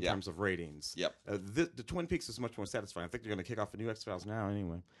better in terms of ratings. Yep. The Twin Peaks is much more satisfying. I think they're going to kick off a new X-Files now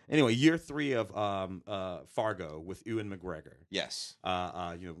anyway. Year 3 of Fargo with Ewan McGregor. Yes.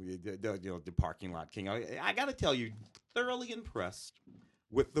 The Parking Lot King. I got to tell you, thoroughly impressed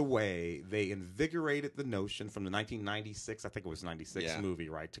with the way they invigorated the notion from the 1996, I think it was 96 movie,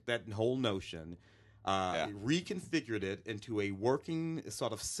 right? Took that whole notion, reconfigured it into a working,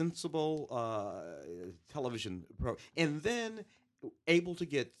 sort of sensible television program, and then able to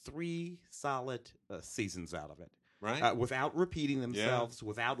get 3 solid seasons out of it. Right. Without repeating themselves,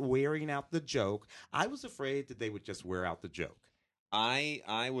 without wearing out the joke. I was afraid that they would just wear out the joke.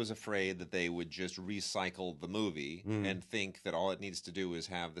 I was afraid that they would just recycle the movie and think that all it needs to do is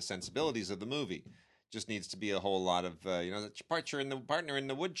have the sensibilities of the movie. Just needs to be a whole lot of partner in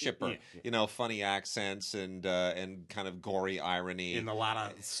the wood chipper, funny accents and kind of gory irony, in a lot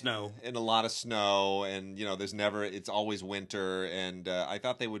of snow, and it's always winter, and I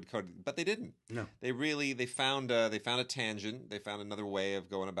thought they would, but they didn't. No, they found a tangent, they found another way of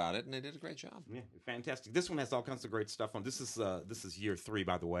going about it, and they did a great job. Yeah, fantastic. This one has all kinds of great stuff on. This is year 3,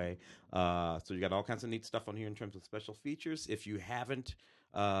 by the way, so you got all kinds of neat stuff on here in terms of special features. If you haven't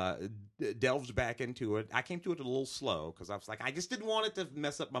delved back into it. I came to it a little slow because I was like, I just didn't want it to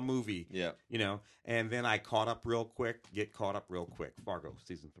mess up my movie. Yeah. And then I caught up real quick. Fargo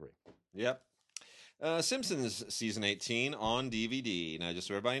season 3. Yep. Simpsons season 18 on DVD. Now, just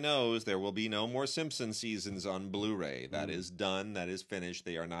so everybody knows, there will be no more Simpsons seasons on Blu-ray. That is done. That is finished.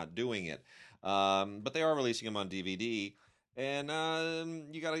 They are not doing it, but they are releasing them on DVD.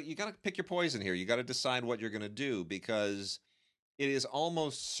 And you gotta pick your poison here. You gotta decide what you're gonna do, because it is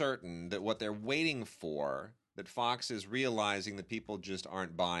almost certain that what they're waiting for, that Fox is realizing that people just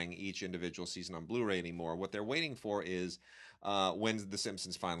aren't buying each individual season on Blu-ray anymore. What they're waiting for is when The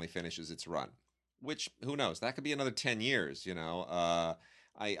Simpsons finally finishes its run. Which, who knows? That could be another 10 years,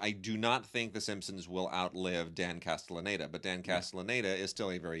 I do not think The Simpsons will outlive Dan Castellaneta, but Dan Castellaneta is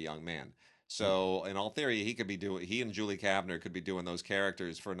still a very young man. So, in all theory, he and Julie Kavner could be doing those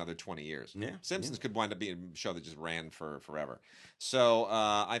characters for another 20 years. Yeah, Simpsons could wind up being a show that just ran for forever. So,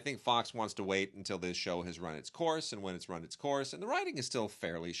 I think Fox wants to wait until this show has run its course, and when it's run its course, and the writing is still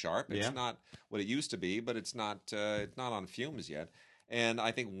fairly sharp. It's not what it used to be, but it's not on fumes yet. And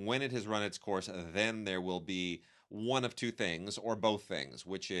I think when it has run its course, then there will be one of two things, or both things,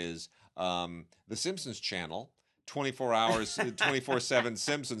 which is The Simpsons channel, 24 hours, 24/7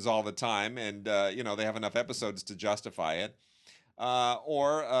 Simpsons all the time, and they have enough episodes to justify it.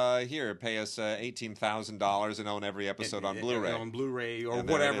 Or here, pay us $18,000 and own every episode on Blu-ray. On Blu-ray or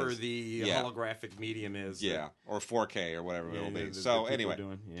whatever the holographic medium is. Yeah, or 4K or whatever it will be. So anyway,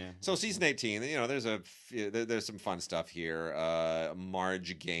 so season 18, there's some fun stuff here.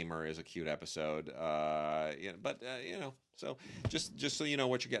 Marge Gamer is a cute episode. So just so you know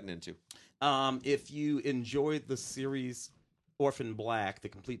what you're getting into. If you enjoyed the series Orphan Black, the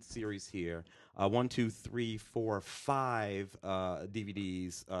complete series here, 1, 2, 3, 4, 5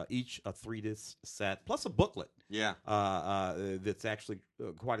 DVDs, each a 3-disc set, plus a booklet. Yeah. That's actually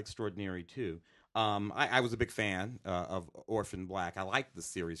quite extraordinary too. I was a big fan of Orphan Black. I liked the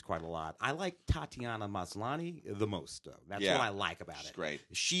series quite a lot. I like Tatiana Maslany the most. That's what I like about it. Great.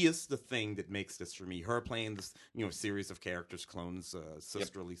 She is the thing that makes this for me. Her playing this, series of characters, clones,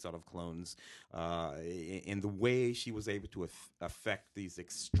 sisterly sort of clones, and the way she was able to affect these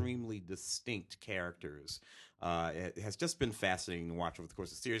extremely distinct characters. It has just been fascinating to watch over the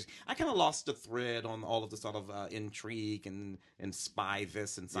course of the series. I kind of lost the thread on all of the sort of intrigue and spy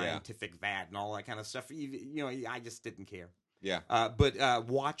this and scientific that and all that kind of stuff. I just didn't care. Yeah. But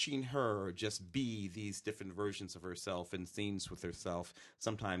watching her just be these different versions of herself in scenes with herself,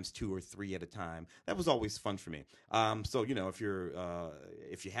 sometimes 2 or 3 at a time, that was always fun for me. So if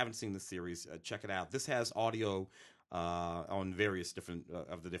you haven't seen the series, check it out. This has audio on various different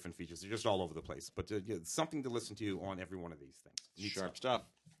of the different features. They're just all over the place, but something to listen to on every one of these things. Sharp stuff.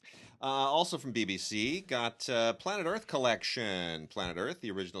 Also from BBC, got Planet Earth Collection. Planet Earth,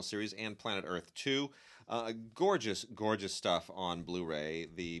 the original series, and Planet Earth 2. Gorgeous, gorgeous stuff on Blu-ray.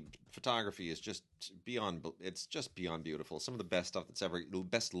 The photography is just beyond beautiful. Some of the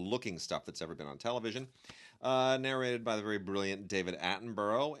best looking stuff that's ever been on television. Narrated by the very brilliant David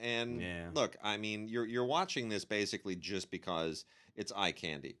Attenborough. And look, I mean, you're watching this basically just because it's eye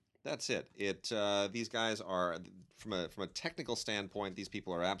candy. That's it. These guys are, from a technical standpoint, these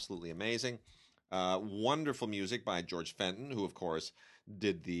people are absolutely amazing. Wonderful music by George Fenton, who of course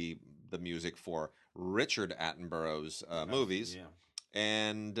did the music for Richard Attenborough's movies. Yeah.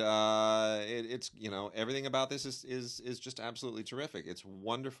 And it's everything about this is just absolutely terrific. It's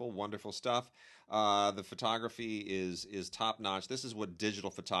wonderful, wonderful stuff. The photography is top notch. This is what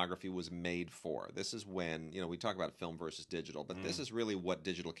digital photography was made for. This is when we talk about film versus digital, but this is really what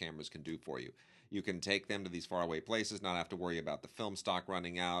digital cameras can do for you. You can take them to these faraway places, not have to worry about the film stock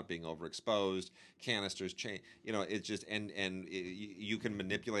running out, being overexposed, canisters change. It's just you can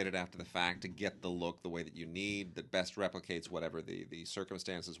manipulate it after the fact to get the look the way that you need, that best replicates whatever the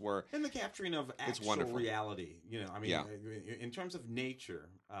circumstances were. And the capturing of actual reality. In terms of nature,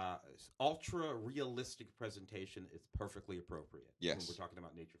 ultra realistic presentation is perfectly appropriate. Yes. When we're talking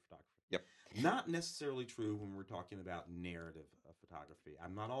about nature photography. Yep. Not necessarily true when we're talking about narrative photography.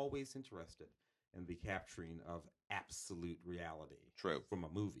 I'm not always interested in the capturing of absolute reality. True. From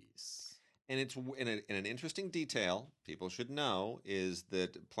movies. And it's in an interesting detail people should know is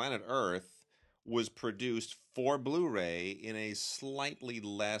that Planet Earth was produced for Blu-ray in a slightly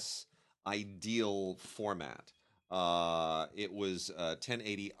less ideal format. It was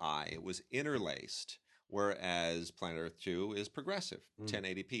 1080i. It was interlaced whereas Planet Earth 2 is progressive,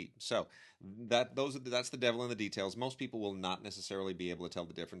 1080p. So that's the devil in the details. Most people will not necessarily be able to tell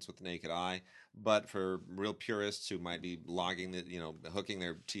the difference with the naked eye, but for real purists who might be hooking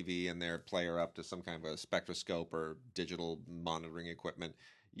their TV and their player up to some kind of a spectroscope or digital monitoring equipment,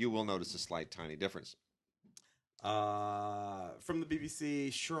 you will notice a slight tiny difference. From the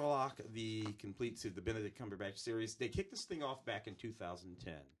BBC, Sherlock, the Benedict Cumberbatch series. They kicked this thing off back in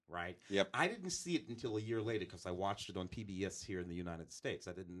 2010, right? Yep. I didn't see it until a year later because I watched it on PBS here in the United States.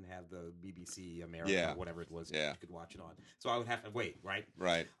 I didn't have the BBC America, or whatever it was, you could watch it on. So I would have to wait, right?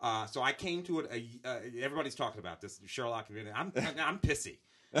 Right. So I came to it. Everybody's talking about this Sherlock. I'm pissy.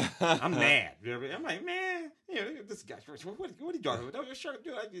 I'm mad. I'm like, man, this guy. What are you talking about?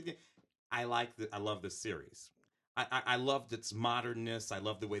 I love this series. I loved its modernness. I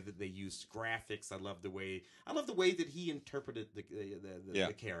love the way that they used graphics. I love the way that he interpreted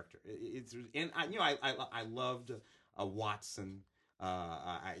the character. I loved Watson.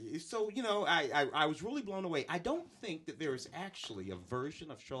 I was really blown away. I don't think that there is actually a version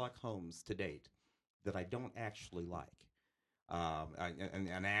of Sherlock Holmes to date that I don't actually like.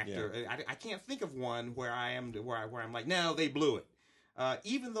 An actor, I can't think of one where I'm like, no, they blew it.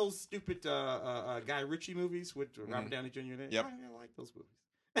 Even those stupid Guy Ritchie movies with Robert Downey Jr. in it. Yep. I like those movies.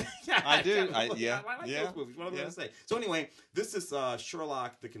 I do. I like those movies. What am I going to say? So anyway, this is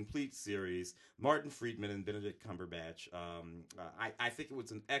Sherlock, the complete series. Martin Friedman and Benedict Cumberbatch. I think it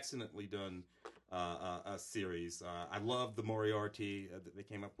was an excellently done series. I love the Moriarty that they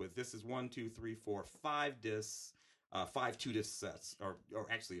came up with. This is 5 discs, 5 2-disc sets, or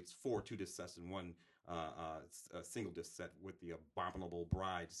actually it's 4 2-disc sets and one a single disc set with the Abominable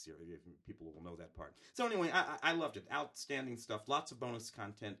Bride series. People will know that part. So anyway, I loved it. Outstanding stuff. Lots of bonus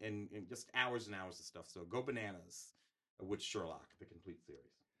content and just hours and hours of stuff. So go bananas with Sherlock, the complete series.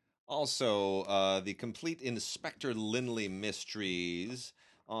 Also, the complete Inspector Lynley mysteries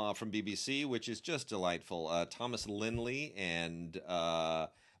from BBC, which is just delightful. Thomas Lynley and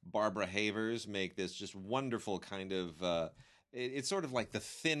Barbara Havers make this just wonderful kind of... It's sort of like the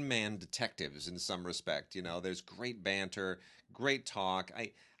Thin Man detectives in some respect. There's great banter, great talk.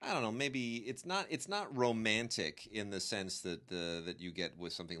 I don't know. Maybe it's not romantic in the sense that you get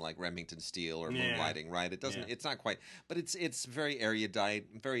with something like Remington Steele or Moonlighting, right? It doesn't. Yeah. It's not quite. But it's very erudite,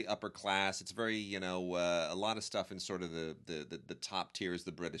 very upper class. It's very a lot of stuff in sort of the top tiers,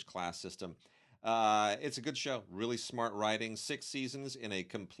 the British class system. It's a good show. Really smart writing. 6 seasons in a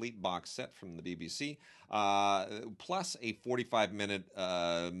complete box set from the BBC, plus a 45-minute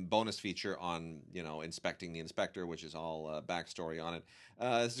bonus feature on inspecting the inspector, which is all backstory on it.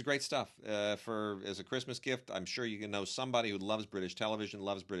 This is great stuff. As a Christmas gift, I'm sure you can know somebody who loves British television,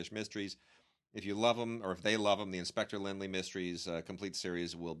 loves British mysteries. If you love them, or if they love them, the Inspector Lynley Mysteries complete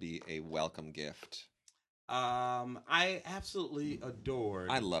series will be a welcome gift. I absolutely adored.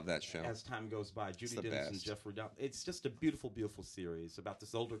 I love that show. As time goes by, Judi Dench and Jeffrey Dahmer. It's just a beautiful, beautiful series about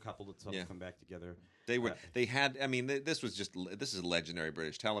this older couple that's come back together. They had. I mean, this is legendary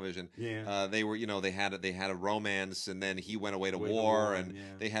British television. Yeah. They were. They had a romance, and then he went away to war, and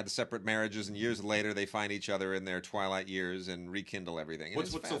they had separate marriages, and years later they find each other in their twilight years and rekindle everything.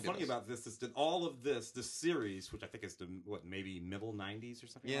 What's so funny about this is that all of this series, which I think is maybe middle 90s or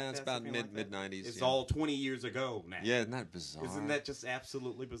something. Yeah, like it's that, about mid 90s. It's all 20 years ago now. Yeah, isn't that bizarre? Isn't that just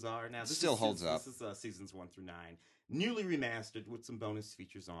absolutely bizarre? Now this still holds up. This is seasons 1 through 9, newly remastered with some bonus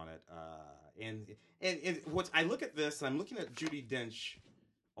features on it. And what I look at this, I'm looking at Judi Dench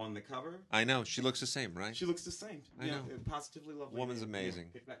on the cover. I know she looks the same, right? She looks the same. I know. Positively lovely. Woman's amazing.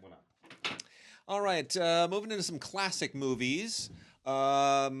 Pick that one up. All right, moving into some classic movies.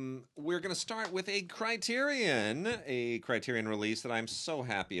 We're going to start with a Criterion release that I'm so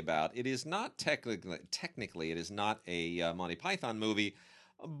happy about. It is not technically, it is not a Monty Python movie,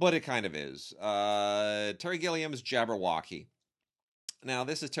 but it kind of is. Terry Gilliam's Jabberwocky. Now,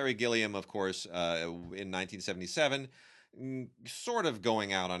 this is Terry Gilliam, of course, in 1977, sort of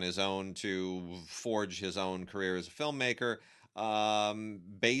going out on his own to forge his own career as a filmmaker,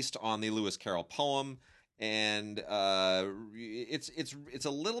 based on the Lewis Carroll poem. And it's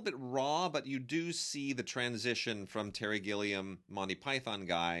a little bit raw, but you do see the transition from Terry Gilliam, Monty Python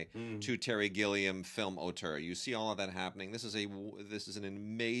guy, to Terry Gilliam, film auteur. You see all of that happening. This is an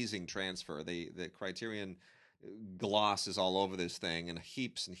amazing transfer. The Criterion gloss is all over this thing, and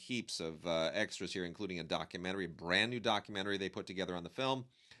heaps of extras here, including a brand new documentary they put together on the film.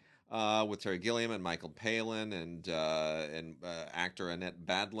 with Terry Gilliam and Michael Palin and actor Annette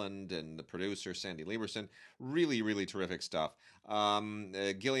Badland and the producer Sandy Lieberson. Really, really terrific stuff.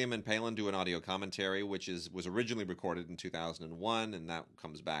 Gilliam and Palin do an audio commentary, which was originally recorded in 2001, and that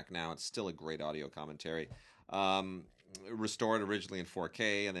comes back now. It's still a great audio commentary. Restored originally in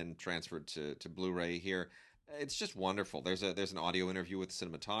 4K and then transferred to Blu-ray here. It's just wonderful. There's an audio interview with the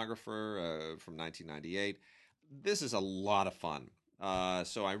cinematographer from 1998. This is a lot of fun.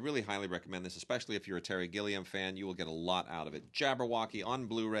 So I really highly recommend this, especially if you're a Terry Gilliam fan. You will get a lot out of it. Jabberwocky on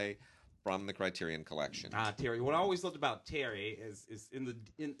Blu-ray from the Criterion Collection. Terry, what I always loved about Terry is in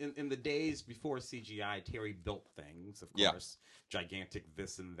the days before CGI, Terry built things, of course, gigantic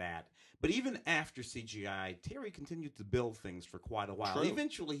this and that. But even after CGI, Terry continued to build things for quite a while. True.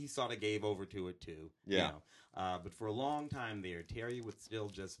 Eventually, he sort of gave over to it too. Yeah. But for a long time there, Terry would still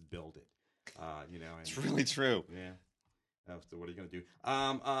just build it. And, it's really true. Yeah. So what are you going to do?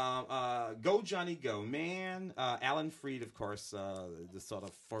 Go Johnny Go, man. Alan Freed, of course, the sort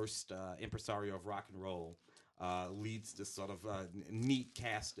of first impresario of rock and roll, leads this sort of neat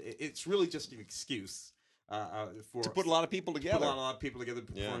cast. It's really just an excuse to put a lot of people together.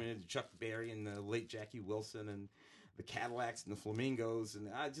 Performing Chuck Berry and the late Jackie Wilson and the Cadillacs and the Flamingos and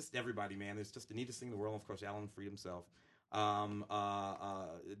just everybody, man. It's just the neatest thing in the world. Of course, Alan Freed himself.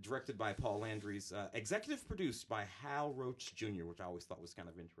 Directed by Paul Landry's, executive produced by Hal Roach Jr., which I always thought was kind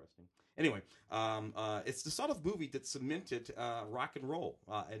of interesting. Anyway, it's the sort of movie that cemented rock and roll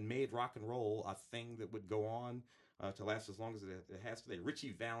and made rock and roll a thing that would go on to last as long as it has today.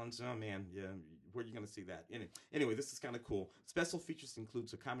 Richie Valens, oh man, yeah, where are you going to see that? Anyway, this is kind of cool. Special features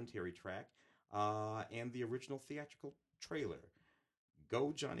includes a commentary track and the original theatrical trailer.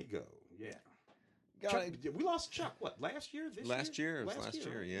 Go Johnny Go, yeah. Chuck, we lost Chuck. What, last year? Last year,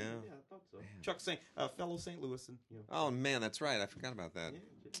 yeah. Yeah, I thought so. Chuck, fellow St. Louis, and Oh man, that's right. I forgot about that.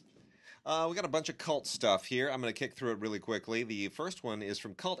 We got a bunch of cult stuff here. I'm going to kick through it really quickly. The first one is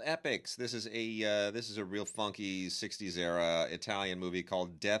from Cult Epics. This is a real funky '60s era Italian movie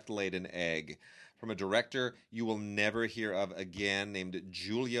called Death Laid an Egg, from a director you will never hear of again, named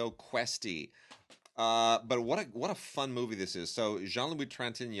Giulio Questi. But what a fun movie this is. So Jean-Louis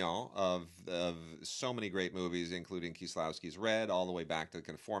Trintignant of so many great movies, including Kieslowski's Red, all the way back to The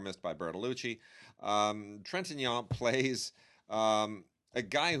Conformist by Bertolucci. Trintignant plays a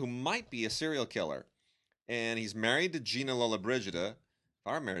guy who might be a serial killer, and he's married to Gina Lollobrigida. If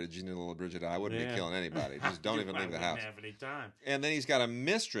I were married to Gina Lollobrigida, I wouldn't be killing anybody. Just don't even leave the house. Have any time. And then he's got a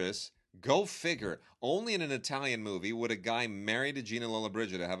mistress. Go figure. Only in an Italian movie would a guy married to Gina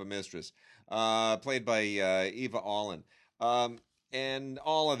Lollobrigida have a mistress. Played by Eva Allen. And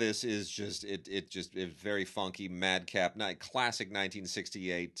all of this is just it's very funky, madcap, classic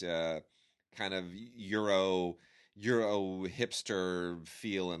 1968 kind of Euro hipster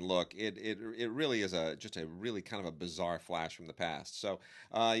feel and look. It really is just a really kind of a bizarre flash from the past. So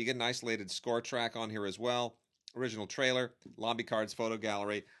you get an isolated score track on here as well. Original trailer, lobby cards, photo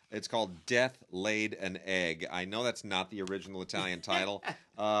gallery. It's called Death Laid an Egg. I know that's not the original Italian title.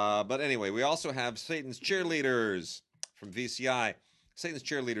 But anyway, we also have Satan's Cheerleaders from VCI. Satan's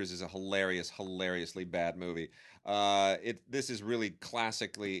Cheerleaders is a hilariously bad movie. This is really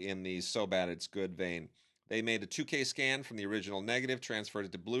classically in the so bad it's good vein. They made a 2K scan from the original negative, transferred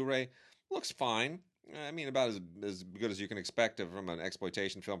it to Blu-ray. Looks fine. I mean, about as good as you can expect from an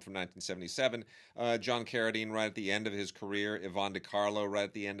exploitation film from 1977. John Carradine right at the end of his career. Yvonne DiCarlo right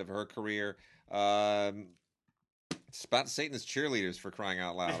at the end of her career. It's about Satan's Cheerleaders, for crying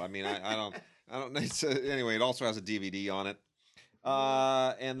out loud. I mean, I don't know. Anyway, it also has a DVD on it.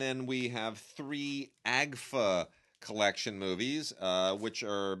 And then we have 3 AGFA collection movies, which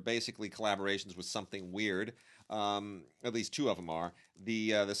are basically collaborations with Something Weird. At least 2 of them are.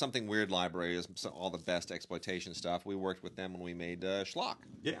 The Something Weird library is all the best exploitation stuff. We worked with them when we made Schlock.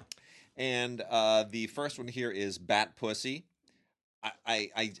 Yeah. And the first one here is Bat Pussy.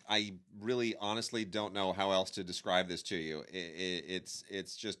 I really honestly don't know how else to describe this to you.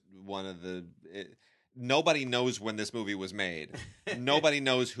 It's just one of the... nobody knows when this movie was made. Nobody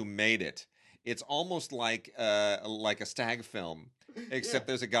knows who made it. It's almost like a stag film, except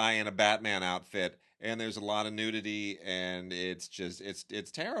there's a guy in a Batman outfit, and there's a lot of nudity, and it's just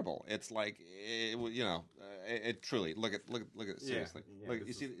terrible. It's like it truly look at it seriously. Look,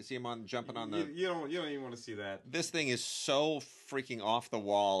 you see him jumping on the. You don't even want to see that. This thing is so freaking off the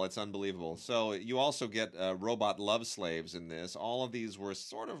wall. It's unbelievable. So you also get robot love slaves in this. All of these were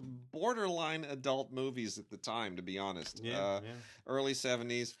sort of borderline adult movies at the time, to be honest. Early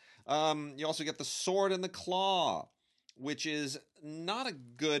 70s. You also get The Sword and the Claw, which is not a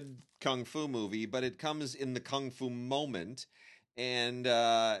good kung fu movie, but it comes in the kung fu moment, and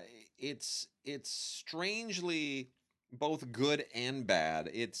strangely both good and bad.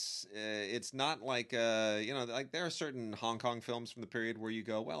 It's not like like there are certain Hong Kong films from the period where you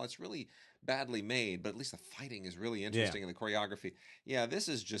go, well, it's really badly made, but at least the fighting is really interesting and the choreography. Yeah, this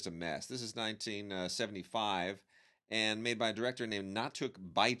is just a mess. This is 1975 and made by a director named Natuk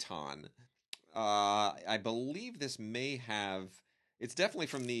Baitan. I believe this may have. It's definitely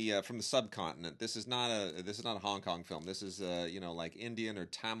from the subcontinent. This is not a Hong Kong film. This is like Indian or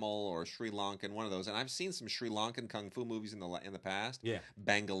Tamil or Sri Lankan, one of those. And I've seen some Sri Lankan kung fu movies in the past. Yeah.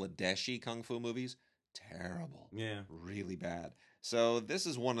 Bangladeshi kung fu movies, terrible. Yeah. Really bad. So this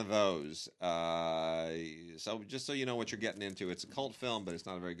is one of those. So just so you know what you're getting into, it's a cult film, but it's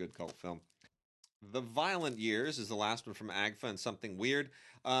not a very good cult film. The Violent Years is the last one from AGFA and Something Weird.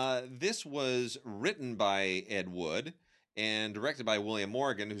 This was written by Ed Wood and directed by William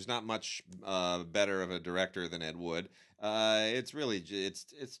Morgan, who's not much better of a director than Ed Wood. It's really it's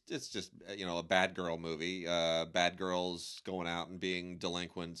just a bad girl movie. Bad girls going out and being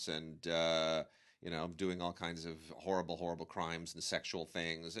delinquents and doing all kinds of horrible crimes and sexual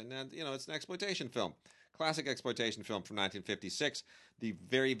things. And it's an exploitation film. Classic exploitation film from 1956, the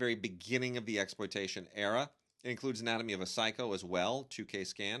very, very beginning of the exploitation era. It includes Anatomy of a Psycho as well, 2K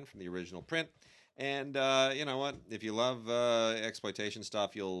scan from the original print. And you know what? If you love exploitation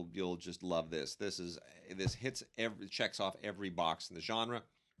stuff, you'll just love this. This checks off every box in the genre,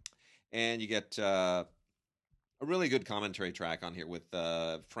 and you get a really good commentary track on here with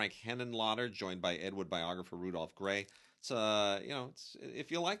Frank Henenlotter, joined by Ed Wood biographer Rudolph Gray. It's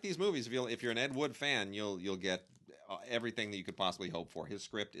if you like these movies, if you're an Ed Wood fan, you'll get everything that you could possibly hope for. His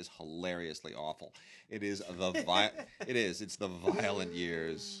script is hilariously awful. It's the Violent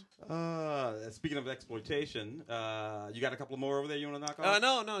Years. Speaking of exploitation, you got a couple more over there you want to knock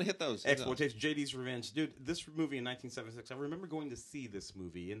off? No, hit those. Exploitation, JD's Revenge. Dude, this movie in 1976, I remember going to see this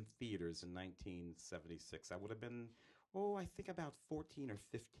movie in theaters in 1976. I would have been, I think about 14 or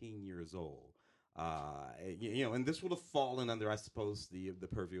 15 years old. And this would have fallen under, I suppose, the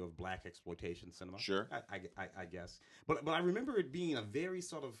purview of black exploitation cinema. Sure, I guess. But I remember it being a very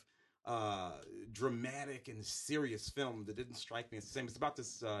sort of dramatic and serious film that didn't strike me as the same. It's about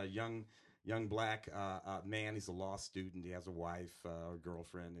this young black man. He's a law student. He has a wife or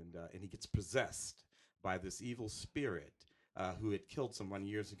girlfriend, and he gets possessed by this evil spirit. Who had killed someone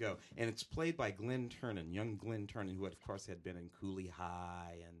years ago, and it's played by Glenn Turman, young Glenn Turman, who of course had been in Cooley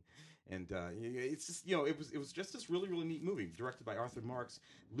High, and it's just it was just this really neat movie directed by Arthur Marks.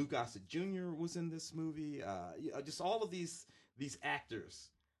 Lou Gossett Jr. was in this movie. Just all of these actors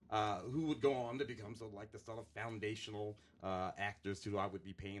who would go on to become sort of foundational actors who I would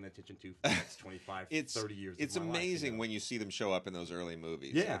be paying attention to for the next 25, 30 years. It's of my amazing life, when you see them show up in those early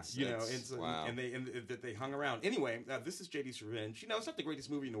movies. Yeah, wow. and they hung around. Anyway, this is JD's Revenge. It's not the greatest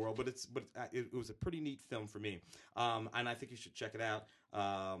movie in the world, but it was a pretty neat film for me, and I think you should check it out.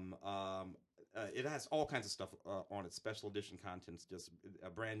 It has all kinds of stuff on it. Special edition contents, just a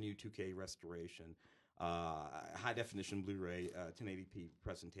brand new 2K restoration. High definition Blu-ray 1080p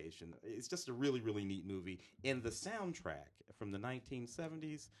presentation. It's just a really neat movie. And the soundtrack from the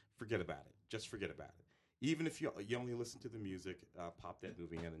 1970s, forget about it. Just forget about it. Even if you only listen to the music, pop that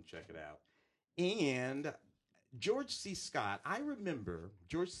movie in and check it out. And George C. Scott, I remember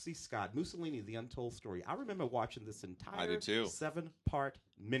George C. Scott, Mussolini, The Untold Story. I remember watching this entire 7-part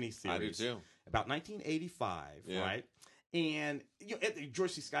miniseries. I do too. About 1985, right? And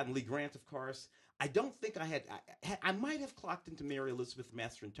George C. Scott and Lee Grant, of course. I don't think I might have clocked into Mary Elizabeth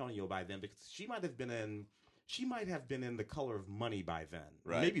Mastrantonio by then, because she might have been in The Color of Money by then.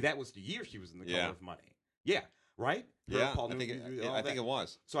 Right. Maybe that was the year she was in The Color of Money. Yeah, right? Yeah, I think it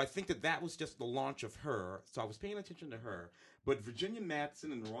was. So I think that was just the launch of her. So I was paying attention to her. But Virginia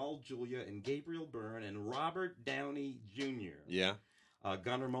Madsen and Raul Julia and Gabriel Byrne and Robert Downey Jr. Yeah.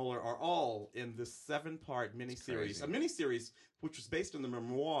 Gunnar Moeller are all in this 7-part miniseries. A miniseries which was based on the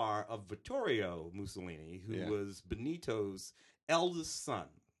memoir of Vittorio Mussolini, who was Benito's eldest son.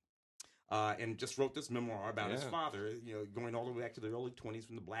 And just wrote this memoir about his father, going all the way back to the early 20s,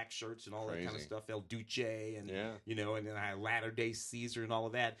 from the black shirts and all that kind of stuff, El Duce, and and then Latter-day Caesar and all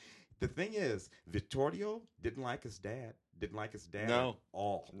of that. The thing is, Vittorio didn't like his dad. At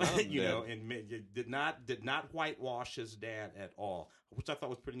all. And did not whitewash his dad at all, which I thought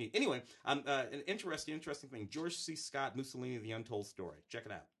was pretty neat. Anyway, an interesting thing. George C. Scott, Mussolini, The Untold Story. Check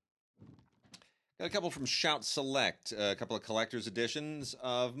it out. Got a couple from Shout Select, a couple of collector's editions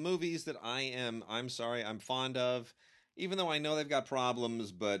of movies that I'm fond of, even though I know they've got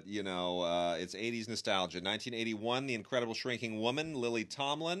problems, but, it's 80s nostalgia. 1981, The Incredible Shrinking Woman, Lily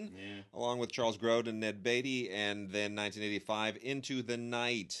Tomlin, along with Charles Grodin and Ned Beatty, and then 1985, Into the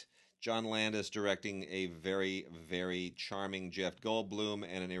Night, John Landis directing a very, very charming Jeff Goldblum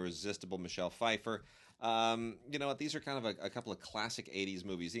and an irresistible Michelle Pfeiffer. You know, these are kind of a couple of classic 80s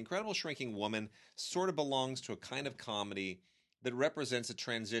movies. The Incredible Shrinking Woman sort of belongs to a kind of comedy that represents a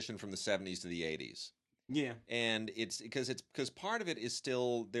transition from the 70s to the 80s. Yeah. And it's because part of it is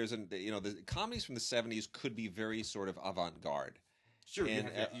still the comedies from the 70s could be very sort of avant-garde. Sure,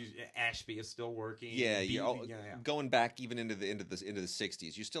 and Ashby is still working. Yeah, going back even into the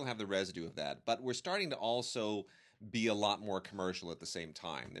 60s, you still have the residue of that. But we're starting to also be a lot more commercial at the same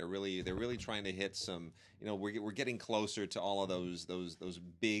time. They're really trying to hit some. You know, we're getting closer to all of those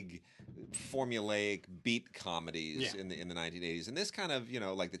big formulaic beat comedies in the 1980s, and this kind of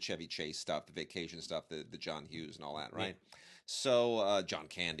like the Chevy Chase stuff, the Vacation stuff, the John Hughes and all that, right? Yeah. So John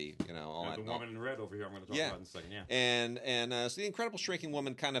Candy, all that. The Woman in Red over here, I'm going to talk about in a second. Yeah, and so the Incredible Shrinking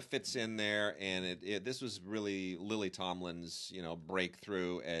Woman kind of fits in there, and this was really Lily Tomlin's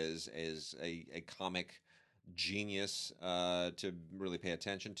breakthrough as a comic genius to really pay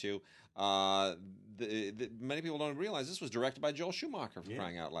attention to. Many people don't realize this was directed by Joel Schumacher, for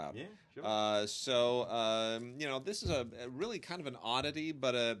crying out loud. Yeah, sure. This is a really kind of an oddity,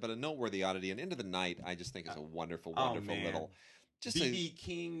 but a noteworthy oddity. And Into the Night, I just think is a wonderful little. B.B.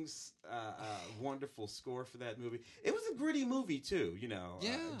 King's wonderful score for that movie. It was a gritty movie too,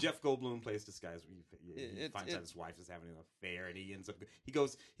 Yeah. Jeff Goldblum plays this guy. He finds out his wife is having an affair, and he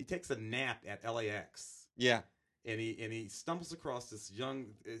takes a nap at LAX. Yeah. And he stumbles across this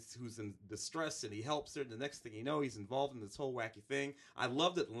young who's in distress, and he helps her. And the next thing you know, he's involved in this whole wacky thing. I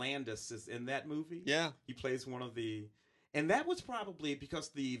love that Landis is in that movie. Yeah, he plays one of the, and that was probably because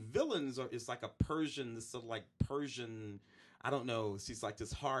the villains is like a Persian, this sort of like Persian. I don't know. She's like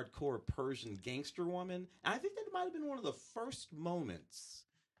this hardcore Persian gangster woman. And I think that might have been one of the first moments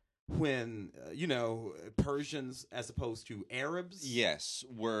when Persians as opposed to Arabs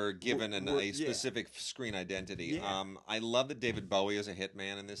were given a specific screen identity. I love that David Bowie is a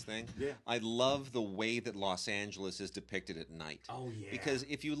hitman in this thing. I love the way that Los Angeles is depicted at night. Because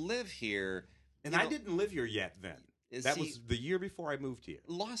if you live here, and I didn't live here yet then. That was the year before I moved here.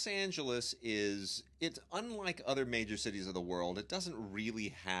 Los Angeles it's unlike other major cities of the world. It doesn't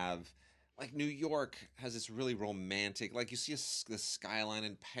really have. Like New York has this really romantic, like you see the skyline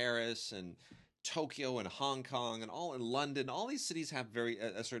in Paris and Tokyo and Hong Kong and all in London. All these cities have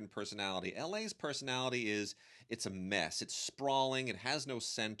a certain personality. LA's personality it's a mess. It's sprawling. It has no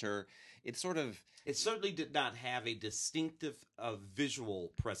center. It certainly did not have a distinctive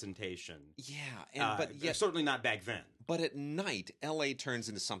visual presentation. Yeah, but certainly not back then. But at night, LA turns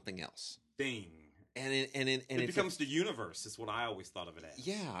into something else. Ding. And it becomes the universe. Is what I always thought of it as.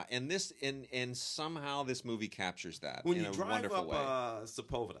 Yeah, and somehow this movie captures that when in you a drive wonderful up way.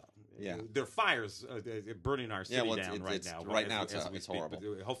 Sepulveda. There are fires burning our city down right now. Right now, it's horrible.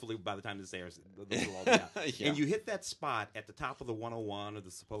 But hopefully, by the time this airs, those will all be out. And you hit that spot at the top of the 101 or the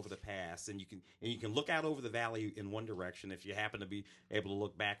Sepulveda Pass, and you can look out over the valley in one direction if you happen to be able to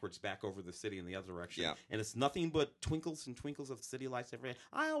look backwards back over the city in the other direction. Yeah. And it's nothing but twinkles and twinkles of city lights everywhere.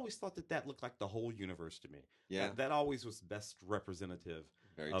 I always thought that looked like the whole universe to me. Yeah, that always was best representative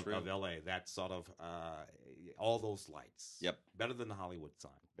of LA. That sort of all those lights. Yep, better than the Hollywood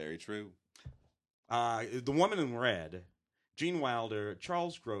sign. Very true. The Woman in Red, Gene Wilder,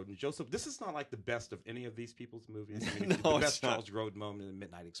 Charles Grodin, Joseph. This is not like the best of any of these people's movies. I mean, the best Charles Grodin moment in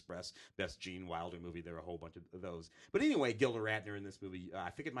Midnight Express, best Gene Wilder movie. There are a whole bunch of those. But anyway, Gilda Radner in this movie. I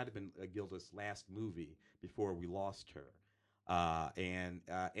think it might have been Gilda's last movie before we lost her. And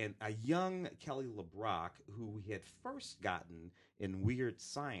a young Kelly LeBrock, who we had first gotten in Weird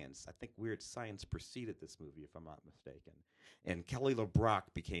Science. I think Weird Science preceded this movie, if I'm not mistaken. And Kelly LeBrock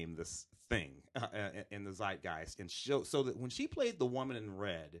became this thing in the zeitgeist. And so that when she played the Woman in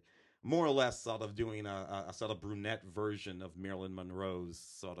Red, more or less sort of doing a sort of brunette version of Marilyn Monroe's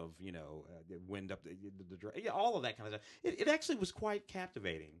sort of, wind up the all of that kind of stuff. It actually was quite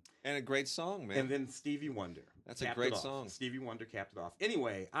captivating. And a great song, man. And then Stevie Wonder. That's a great song. Stevie Wonder capped it off.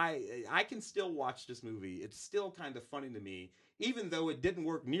 Anyway, I can still watch this movie. It's still kind of funny to me, even though it didn't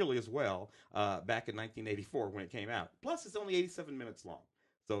work nearly as well back in 1984 when it came out. Plus, it's only 87 minutes long.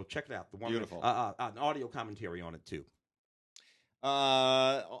 So check it out. Beautiful. An audio commentary on it, too.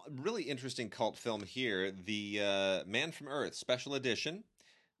 Really interesting cult film here, the Man from Earth Special Edition.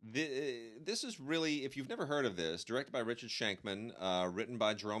 This is really, if you've never heard of this, directed by Richard Shankman, written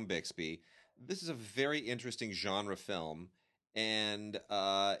by Jerome Bixby. This is a very interesting genre film, and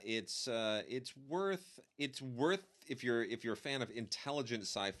it's worth if you're a fan of intelligent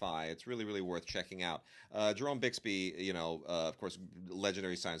sci-fi, it's really worth checking out. Jerome Bixby, of course,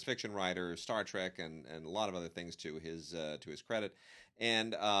 legendary science fiction writer, Star Trek, and a lot of other things to his credit.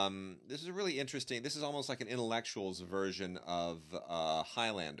 And this is really interesting. This is almost like an intellectual's version of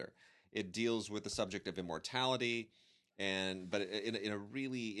Highlander. It deals with the subject of immortality, but in a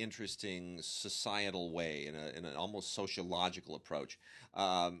really interesting societal way, in an almost sociological approach.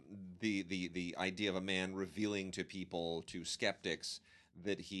 The idea of a man revealing to people, to skeptics,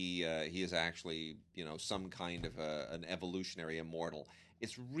 that he is actually some kind of an evolutionary immortal.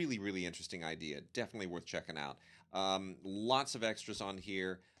 It's really interesting idea. Definitely worth checking out. Lots of extras on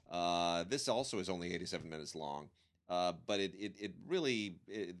here. This also is only 87 minutes long. But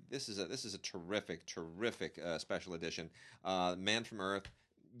this is a terrific special edition. Man from Earth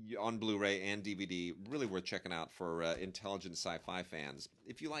on Blu-ray and DVD, really worth checking out for intelligent sci-fi fans.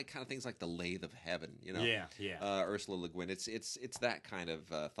 If you like kind of things like The Lathe of Heaven, Yeah. Ursula Le Guin. It's that kind of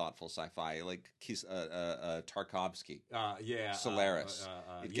thoughtful sci-fi, like Tarkovsky. Solaris.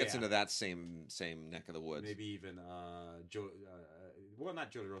 It gets into that same neck of the woods. Maybe even not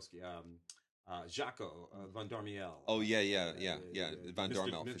Jodorowsky. Jaco Van Dormiel. Oh yeah. Van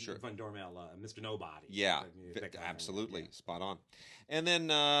Dormiel for sure. Van Dormiel, Mr. Nobody. Yeah, absolutely, spot on. And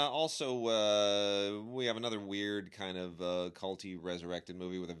then also we have another weird kind of culty resurrected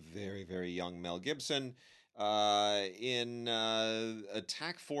movie with a very young Mel Gibson in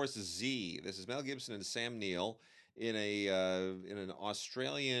Attack Force Z. This is Mel Gibson and Sam Neill in an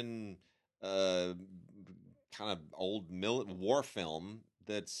Australian kind of old war film.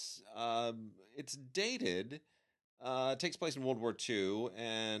 That's it's dated. Takes place in World War II,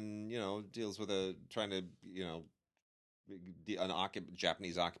 and deals with trying to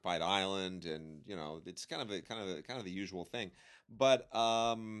Japanese occupied island, and it's kind of the usual thing. But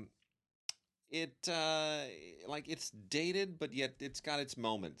it's dated, but yet it's got its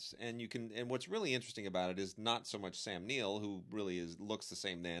moments, and what's really interesting about it is not so much Sam Neill, who really looks the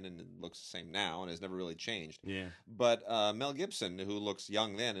same then and looks the same now and has never really changed. Yeah. But Mel Gibson, who looks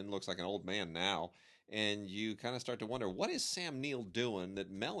young then and looks like an old man now, and you kind of start to wonder, what is Sam Neill doing that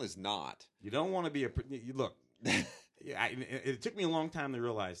Mel is not? You don't want to be look. It took me a long time to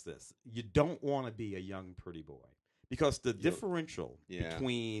realize this. You don't want to be a young pretty boy. Because the differential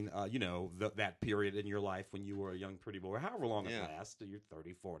between, that period in your life when you were a young pretty boy, however long it lasts, you're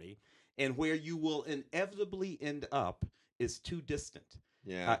 30, 40, and where you will inevitably end up is too distant.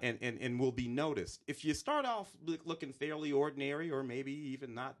 Yeah. And will be noticed. If you start off looking fairly ordinary or maybe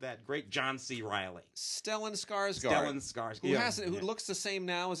even not that great, John C. Reilly. Stellan Skarsgård. Who looks the same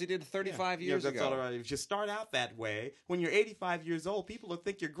now as he did 35 years ago. All right. If you start out that way, when you're 85 years old, people will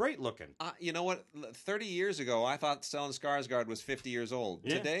think you're great looking. You know what? 30 years ago, I thought Stellan Skarsgård was 50 years old.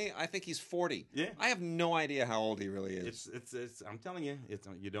 Yeah. Today, I think he's 40. Yeah. I have no idea how old he really is. It's I'm telling you,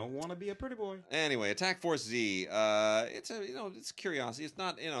 you don't want to be a pretty boy. Anyway, Attack Force Z. It's curiosity. It's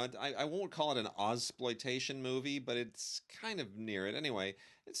not, I won't call it an Ozploitation movie, but it's kind of near it. Anyway,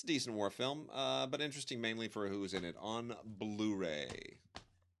 it's a decent war film, but interesting mainly for who's in it on Blu-ray.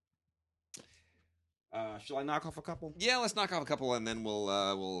 Shall I knock off a couple? Yeah, let's knock off a couple, and then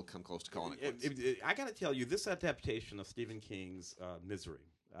we'll come close to calling it quits. I got to tell you, this adaptation of Stephen King's Misery,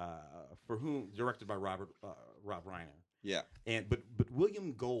 directed by Rob Reiner. Yeah. But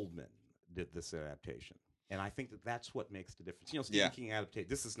William Goldman did this adaptation. And I think that's what makes the difference. Stephen King adaptation.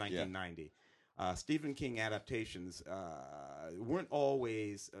 This is 1990. Stephen King adaptations weren't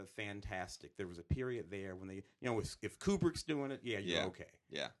always fantastic. There was a period there when they, if Kubrick's doing it, you're okay.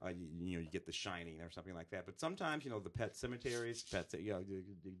 Yeah. You get The Shining or something like that. But sometimes, the Pet Cemeteries, you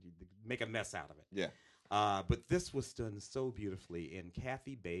make a mess out of it. Yeah. But this was done so beautifully in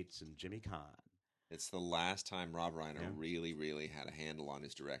Kathy Bates and Jimmy Caan. It's the last time Rob Reiner really had a handle on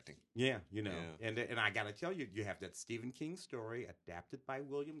his directing. Yeah, And I got to tell you, you have that Stephen King story adapted by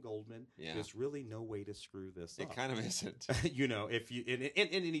William Goldman. Yeah. There's really no way to screw this up. It kind of isn't. If you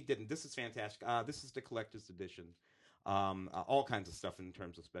and he didn't. This is fantastic. This is the collector's edition. All kinds of stuff in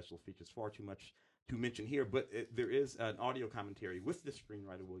terms of special features. Far too much to mention here, but there is an audio commentary with the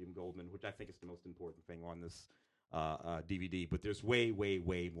screenwriter William Goldman, which I think is the most important thing on this DVD. But there's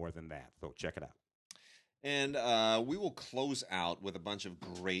way more than that. So check it out. And we will close out with a bunch of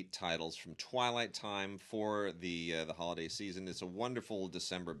great titles from Twilight Time for the holiday season. It's a wonderful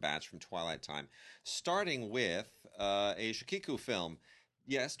December batch from Twilight Time, starting with a Shikiku film.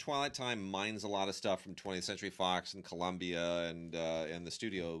 Yes, Twilight Time mines a lot of stuff from 20th Century Fox and Columbia and the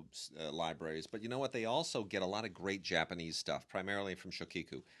studio libraries. But you know what? They also get a lot of great Japanese stuff, primarily from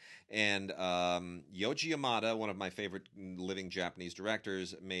Shokiku. And Yoji Yamada, one of my favorite living Japanese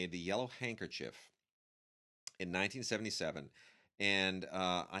directors, made The Yellow Handkerchief in 1977. And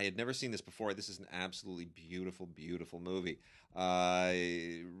I had never seen this before. This is an absolutely beautiful, beautiful movie.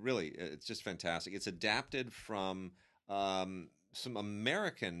 Really, it's just fantastic. It's adapted from some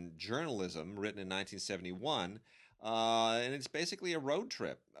American journalism written in 1971. And it's basically a road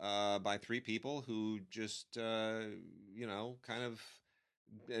trip by three people who just, kind of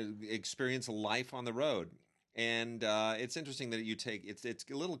experience life on the road. And it's interesting that it's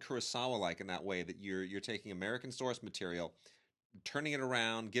a little Kurosawa-like in that way, that you're taking American source material, turning it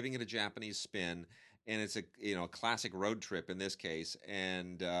around, giving it a Japanese spin, and it's a classic road trip in this case,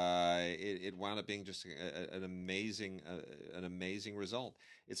 and it wound up being just an amazing result.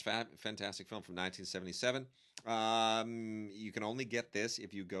 It's fantastic film from 1977. You can only get this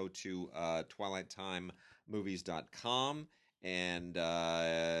if you go to TwilightTimeMovies.com. And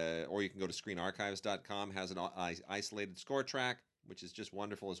or you can go to ScreenArchives.com. Has an isolated score track, which is just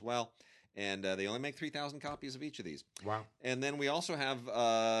wonderful as well. And they only make 3,000 copies of each of these. Wow. And then we also have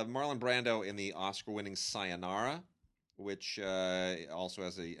Marlon Brando in the Oscar-winning Sayonara, which also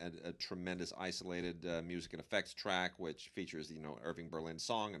has a tremendous isolated music and effects track, which features Irving Berlin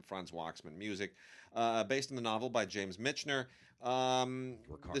song and Franz Waxman music, based on the novel by James Michener.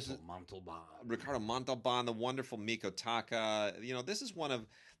 Ricardo Montalban, the wonderful Miko Taka. This is one of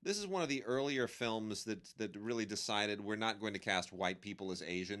the earlier films that really decided we're not going to cast white people as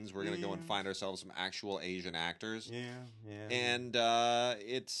Asians. We're going to go and find ourselves some actual Asian actors. Yeah. And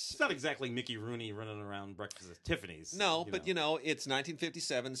it's not exactly Mickey Rooney running around Breakfast at Tiffany's. No, but it's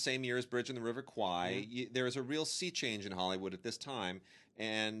 1957, same year as Bridge on the River Kwai. There is a real sea change in Hollywood at this time.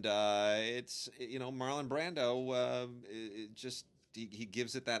 And it's Marlon Brando he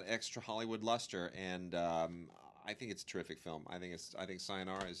gives it that extra Hollywood luster, and I think it's a terrific film. I think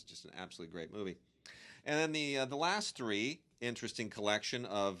Sayonara is just an absolutely great movie. And then the last three, interesting collection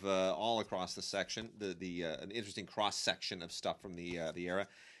of all across the section, an interesting cross section of stuff from the era.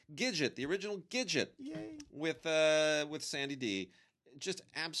 Gidget, the original Gidget, Yay. with Sandy Dee. Just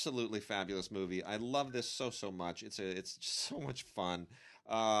absolutely fabulous movie. I love this so much. It's just so much fun.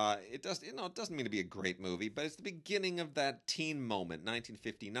 It doesn't mean to be a great movie, but it's the beginning of that teen moment,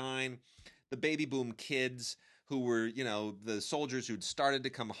 1959. The baby boom kids who were, the soldiers who'd started to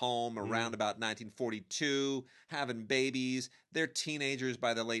come home around about 1942, having babies. They're teenagers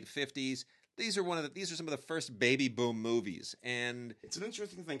by the late 50s. These are some of the first baby boom movies, and it's an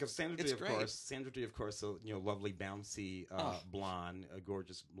interesting thing because Sandra Dee, of course, a lovely, bouncy blonde, a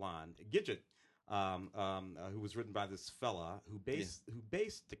gorgeous blonde. Gidget, who was written by this fella who based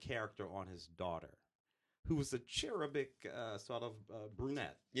the character on his daughter, who was a cherubic sort of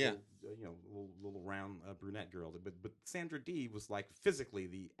brunette, little round brunette girl. But Sandra Dee was like physically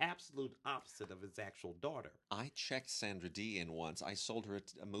the absolute opposite of his actual daughter. I checked Sandra Dee in once. I sold her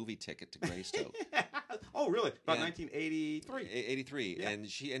a movie ticket to Greystoke. Oh, really? About 1983. 83, yeah. and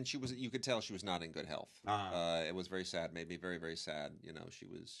she was. You could tell she was not in good health. It was very sad. Made me very, very sad. She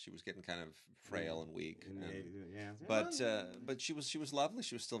was getting kind of frail and weak. But she was lovely.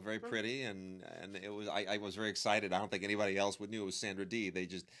 She was still very pretty, and it was. I was very excited. I don't think anybody else would knew it was Sandra Dee.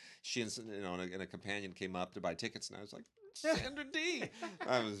 She and a companion came up to buy tickets, and I was like, Sandra Dee.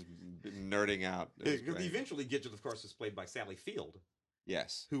 I was nerding out. Eventually, Gidget, of course, was played by Sally Field.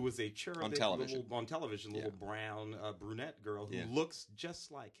 Yes, who was a cherubic on television, little brown brunette girl who looks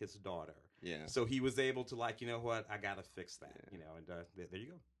just like his daughter. Yeah. So he was able to I gotta fix that. And there you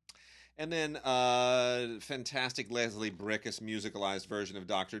go. And then fantastic Leslie Bricusse musicalized version of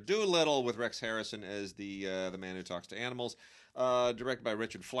Dr. Dolittle with Rex Harrison as the man who talks to animals, directed by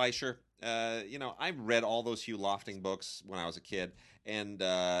Richard Fleischer. I read all those Hugh Lofting books when I was a kid, and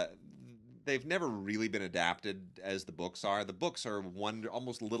they've never really been adapted as the books are. The books are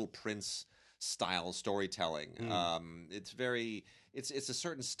almost Little Prince style storytelling. It's a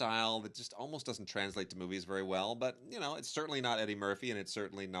certain style that just almost doesn't translate to movies very well. But it's certainly not Eddie Murphy, and it's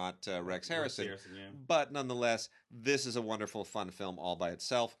certainly not Rex Harrison. But nonetheless, this is a wonderful, fun film all by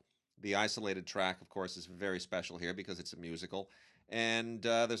itself. The isolated track, of course, is very special here because it's a musical. And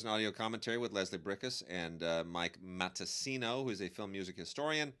there's an audio commentary with Leslie Bricusse and Mike Matessino, who's a film music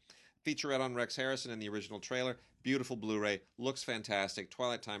historian. Featurette on Rex Harrison in the original trailer. Beautiful Blu-ray, looks fantastic.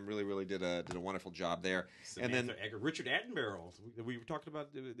 Twilight Time really did a wonderful job there. Samantha and then Egger, Richard Attenborough. We talked about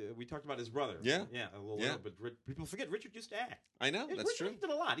his brother. Yeah, a little. But people forget Richard used to act. I know, that's Richard true.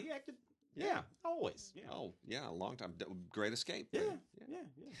 Did a lot. He acted Yeah, always. Yeah. Oh, yeah, a long time. Great Escape. Yeah, Right? yeah.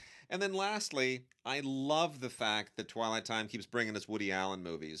 And then lastly, I love the fact that Twilight Time keeps bringing us Woody Allen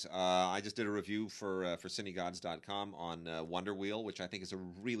movies. I just did a review for cinegods.com on Wonder Wheel, which I think is a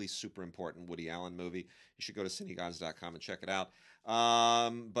really super important Woody Allen movie. You should go to cinegods.com and check it out.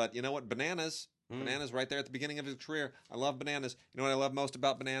 But you know what? Bananas. Bananas right there at the beginning of his career. I love Bananas. You know what I love most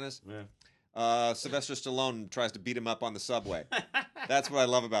about Bananas? Yeah. Sylvester Stallone tries to beat him up on the subway. That's what I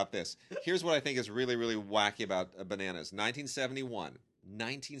love about this. Here's what I think is really, really wacky about Bananas. 1971.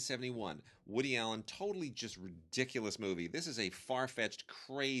 Woody Allen, totally just ridiculous movie. This is a far-fetched,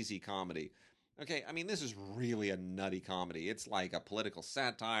 crazy comedy. Okay, I mean, this is really a nutty comedy. It's like a political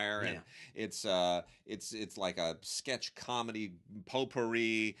satire, and it's like a sketch comedy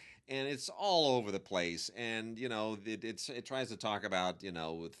potpourri, and it's all over the place. And you know, it tries to talk about, you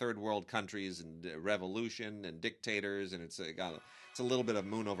know, third world countries and revolution and dictators, and it's a little bit of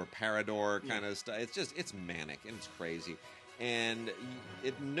Moon over Parador kind of stuff. It's manic and it's crazy. And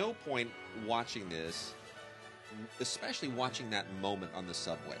at no point watching this, especially watching that moment on the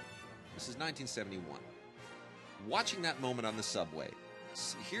subway. This is 1971. Watching that moment on the subway,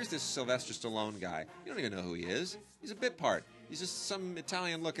 here's this Sylvester Stallone guy. You don't even know who he is. He's a bit part. He's just some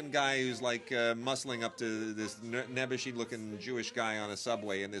Italian-looking guy who's like muscling up to this nebbishy-looking Jewish guy on a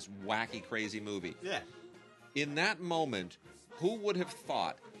subway in this wacky, crazy movie. Yeah. In that moment, who would have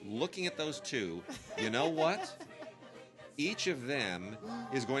thought, looking at those two, you know what? Each of them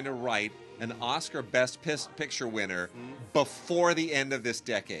is going to write an Oscar Best Picture winner before the end of this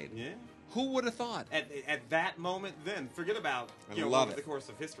decade. Yeah. Who would have thought? At that moment, then forget about over the course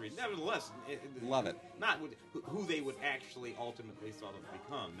of history. Nevertheless, love it. Not who they would actually ultimately sort of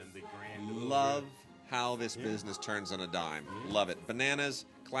become, and the grand. Love how this business turns on a dime. Love it. Bananas,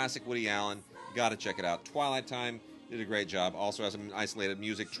 classic Woody Allen. Got to check it out. Twilight Time did a great job. Also has an isolated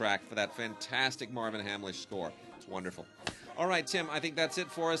music track for that fantastic Marvin Hamlish score. It's wonderful. All right, Tim, I think that's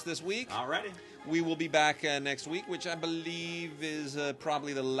it for us this week. Alrighty. We will be back next week, which I believe is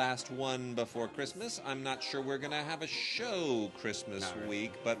probably the last one before Christmas. I'm not sure we're going to have a show Christmas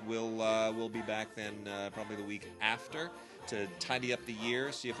week, but we'll be back then probably the week after to tidy up the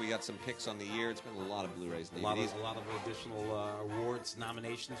year, see if we got some picks on the year. It's been a lot of Blu-rays and DVDs. A lot of additional awards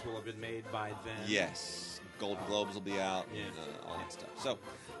nominations will have been made by then. Yes. Golden Globes will be out and all that stuff. So,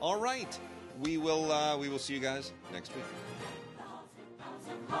 all right. We will see you guys next week.